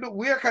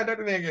 We're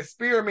conducting an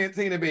experiment,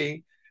 Tina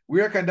B.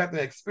 We're conducting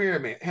an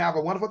experiment. Have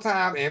a wonderful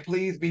time and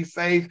please be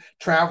safe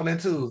traveling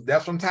twos.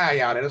 That's from Ty,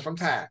 y'all. That is from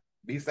Ty.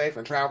 Be safe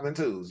and traveling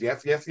twos.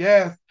 Yes, yes,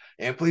 yes.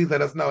 And please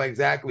let us know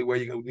exactly where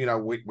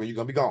where you're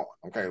gonna be going.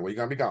 Okay, where you're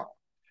gonna be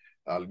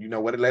going. You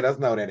know where to let us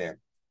know that at.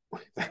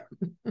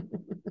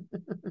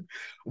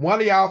 One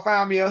of y'all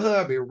found me a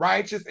hubby,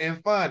 righteous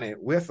and funny,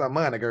 with some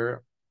money, girl.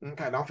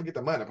 Okay, don't forget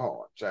the money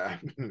part, child.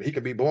 He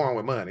could be born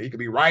with money. He could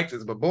be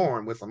righteous but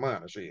born with some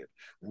money. Shit,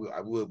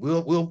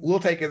 we'll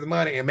take his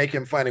money and make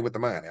him funny with the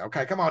money.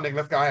 Okay, come on, nigga,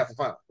 let's go have some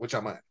fun with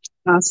your money.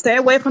 Stay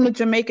away from the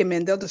Jamaican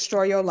men; they'll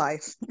destroy your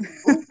life.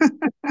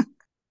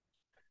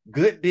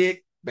 Good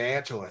dick,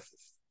 bad choices.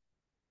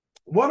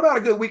 What about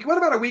a good week? What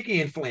about a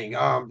weekend fling?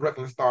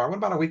 Brooklyn Star. What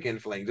about a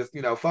weekend fling? Just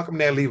fuck them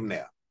there, leave them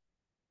there.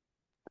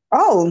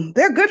 Oh,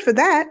 they're good for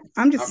that.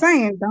 I'm just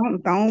saying,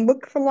 don't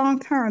look for long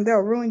term. They'll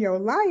ruin your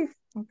life.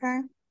 Okay.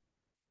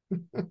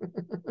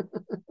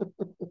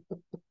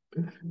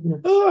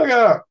 Oh my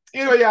God.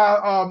 Anyway,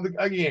 y'all.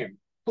 Again,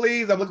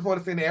 please, I'm looking forward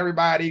to seeing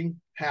everybody.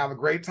 Have a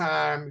great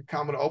time.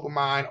 Come with an open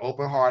mind,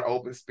 open heart,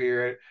 open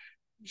spirit,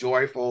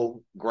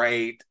 joyful,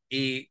 great,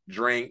 eat,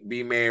 drink,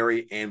 be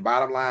merry, and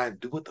bottom line,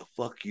 do what the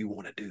fuck you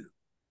want to do.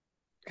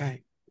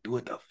 Okay? Do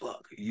what the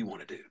fuck you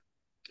want to do.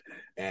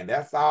 And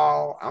that's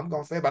all I'm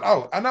going to say about it.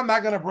 Oh, and I'm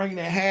not going to bring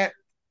the hat.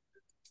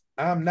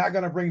 I'm not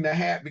going to bring the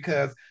hat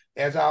because,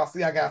 as y'all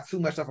see, I got too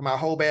much stuff in my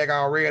whole bag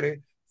already.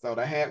 So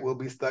the hat will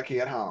be stuck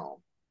here at home.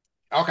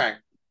 Okay.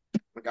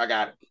 I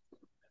got it.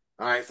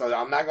 All right. So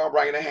I'm not going to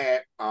bring the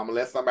hat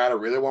unless somebody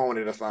really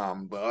wanted it or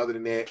something. But other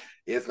than that,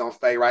 it's going to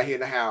stay right here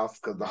in the house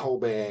because the whole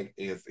bag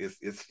is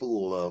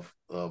full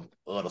of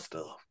other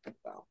stuff.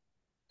 So.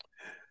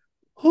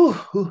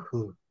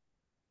 Whew.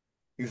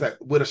 He's like,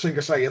 with a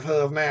Shingashay, it's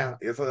hers now.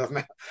 It's hers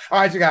now. All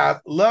right, you guys.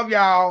 Love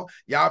y'all.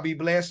 Y'all be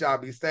blessed. Y'all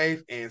be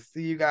safe. And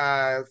see you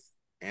guys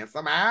in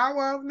some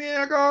hours,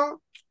 nigga.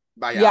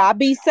 Bye, y'all. Y'all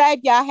be safe.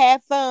 Y'all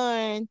have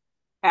fun.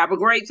 Have a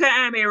great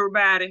time,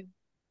 everybody.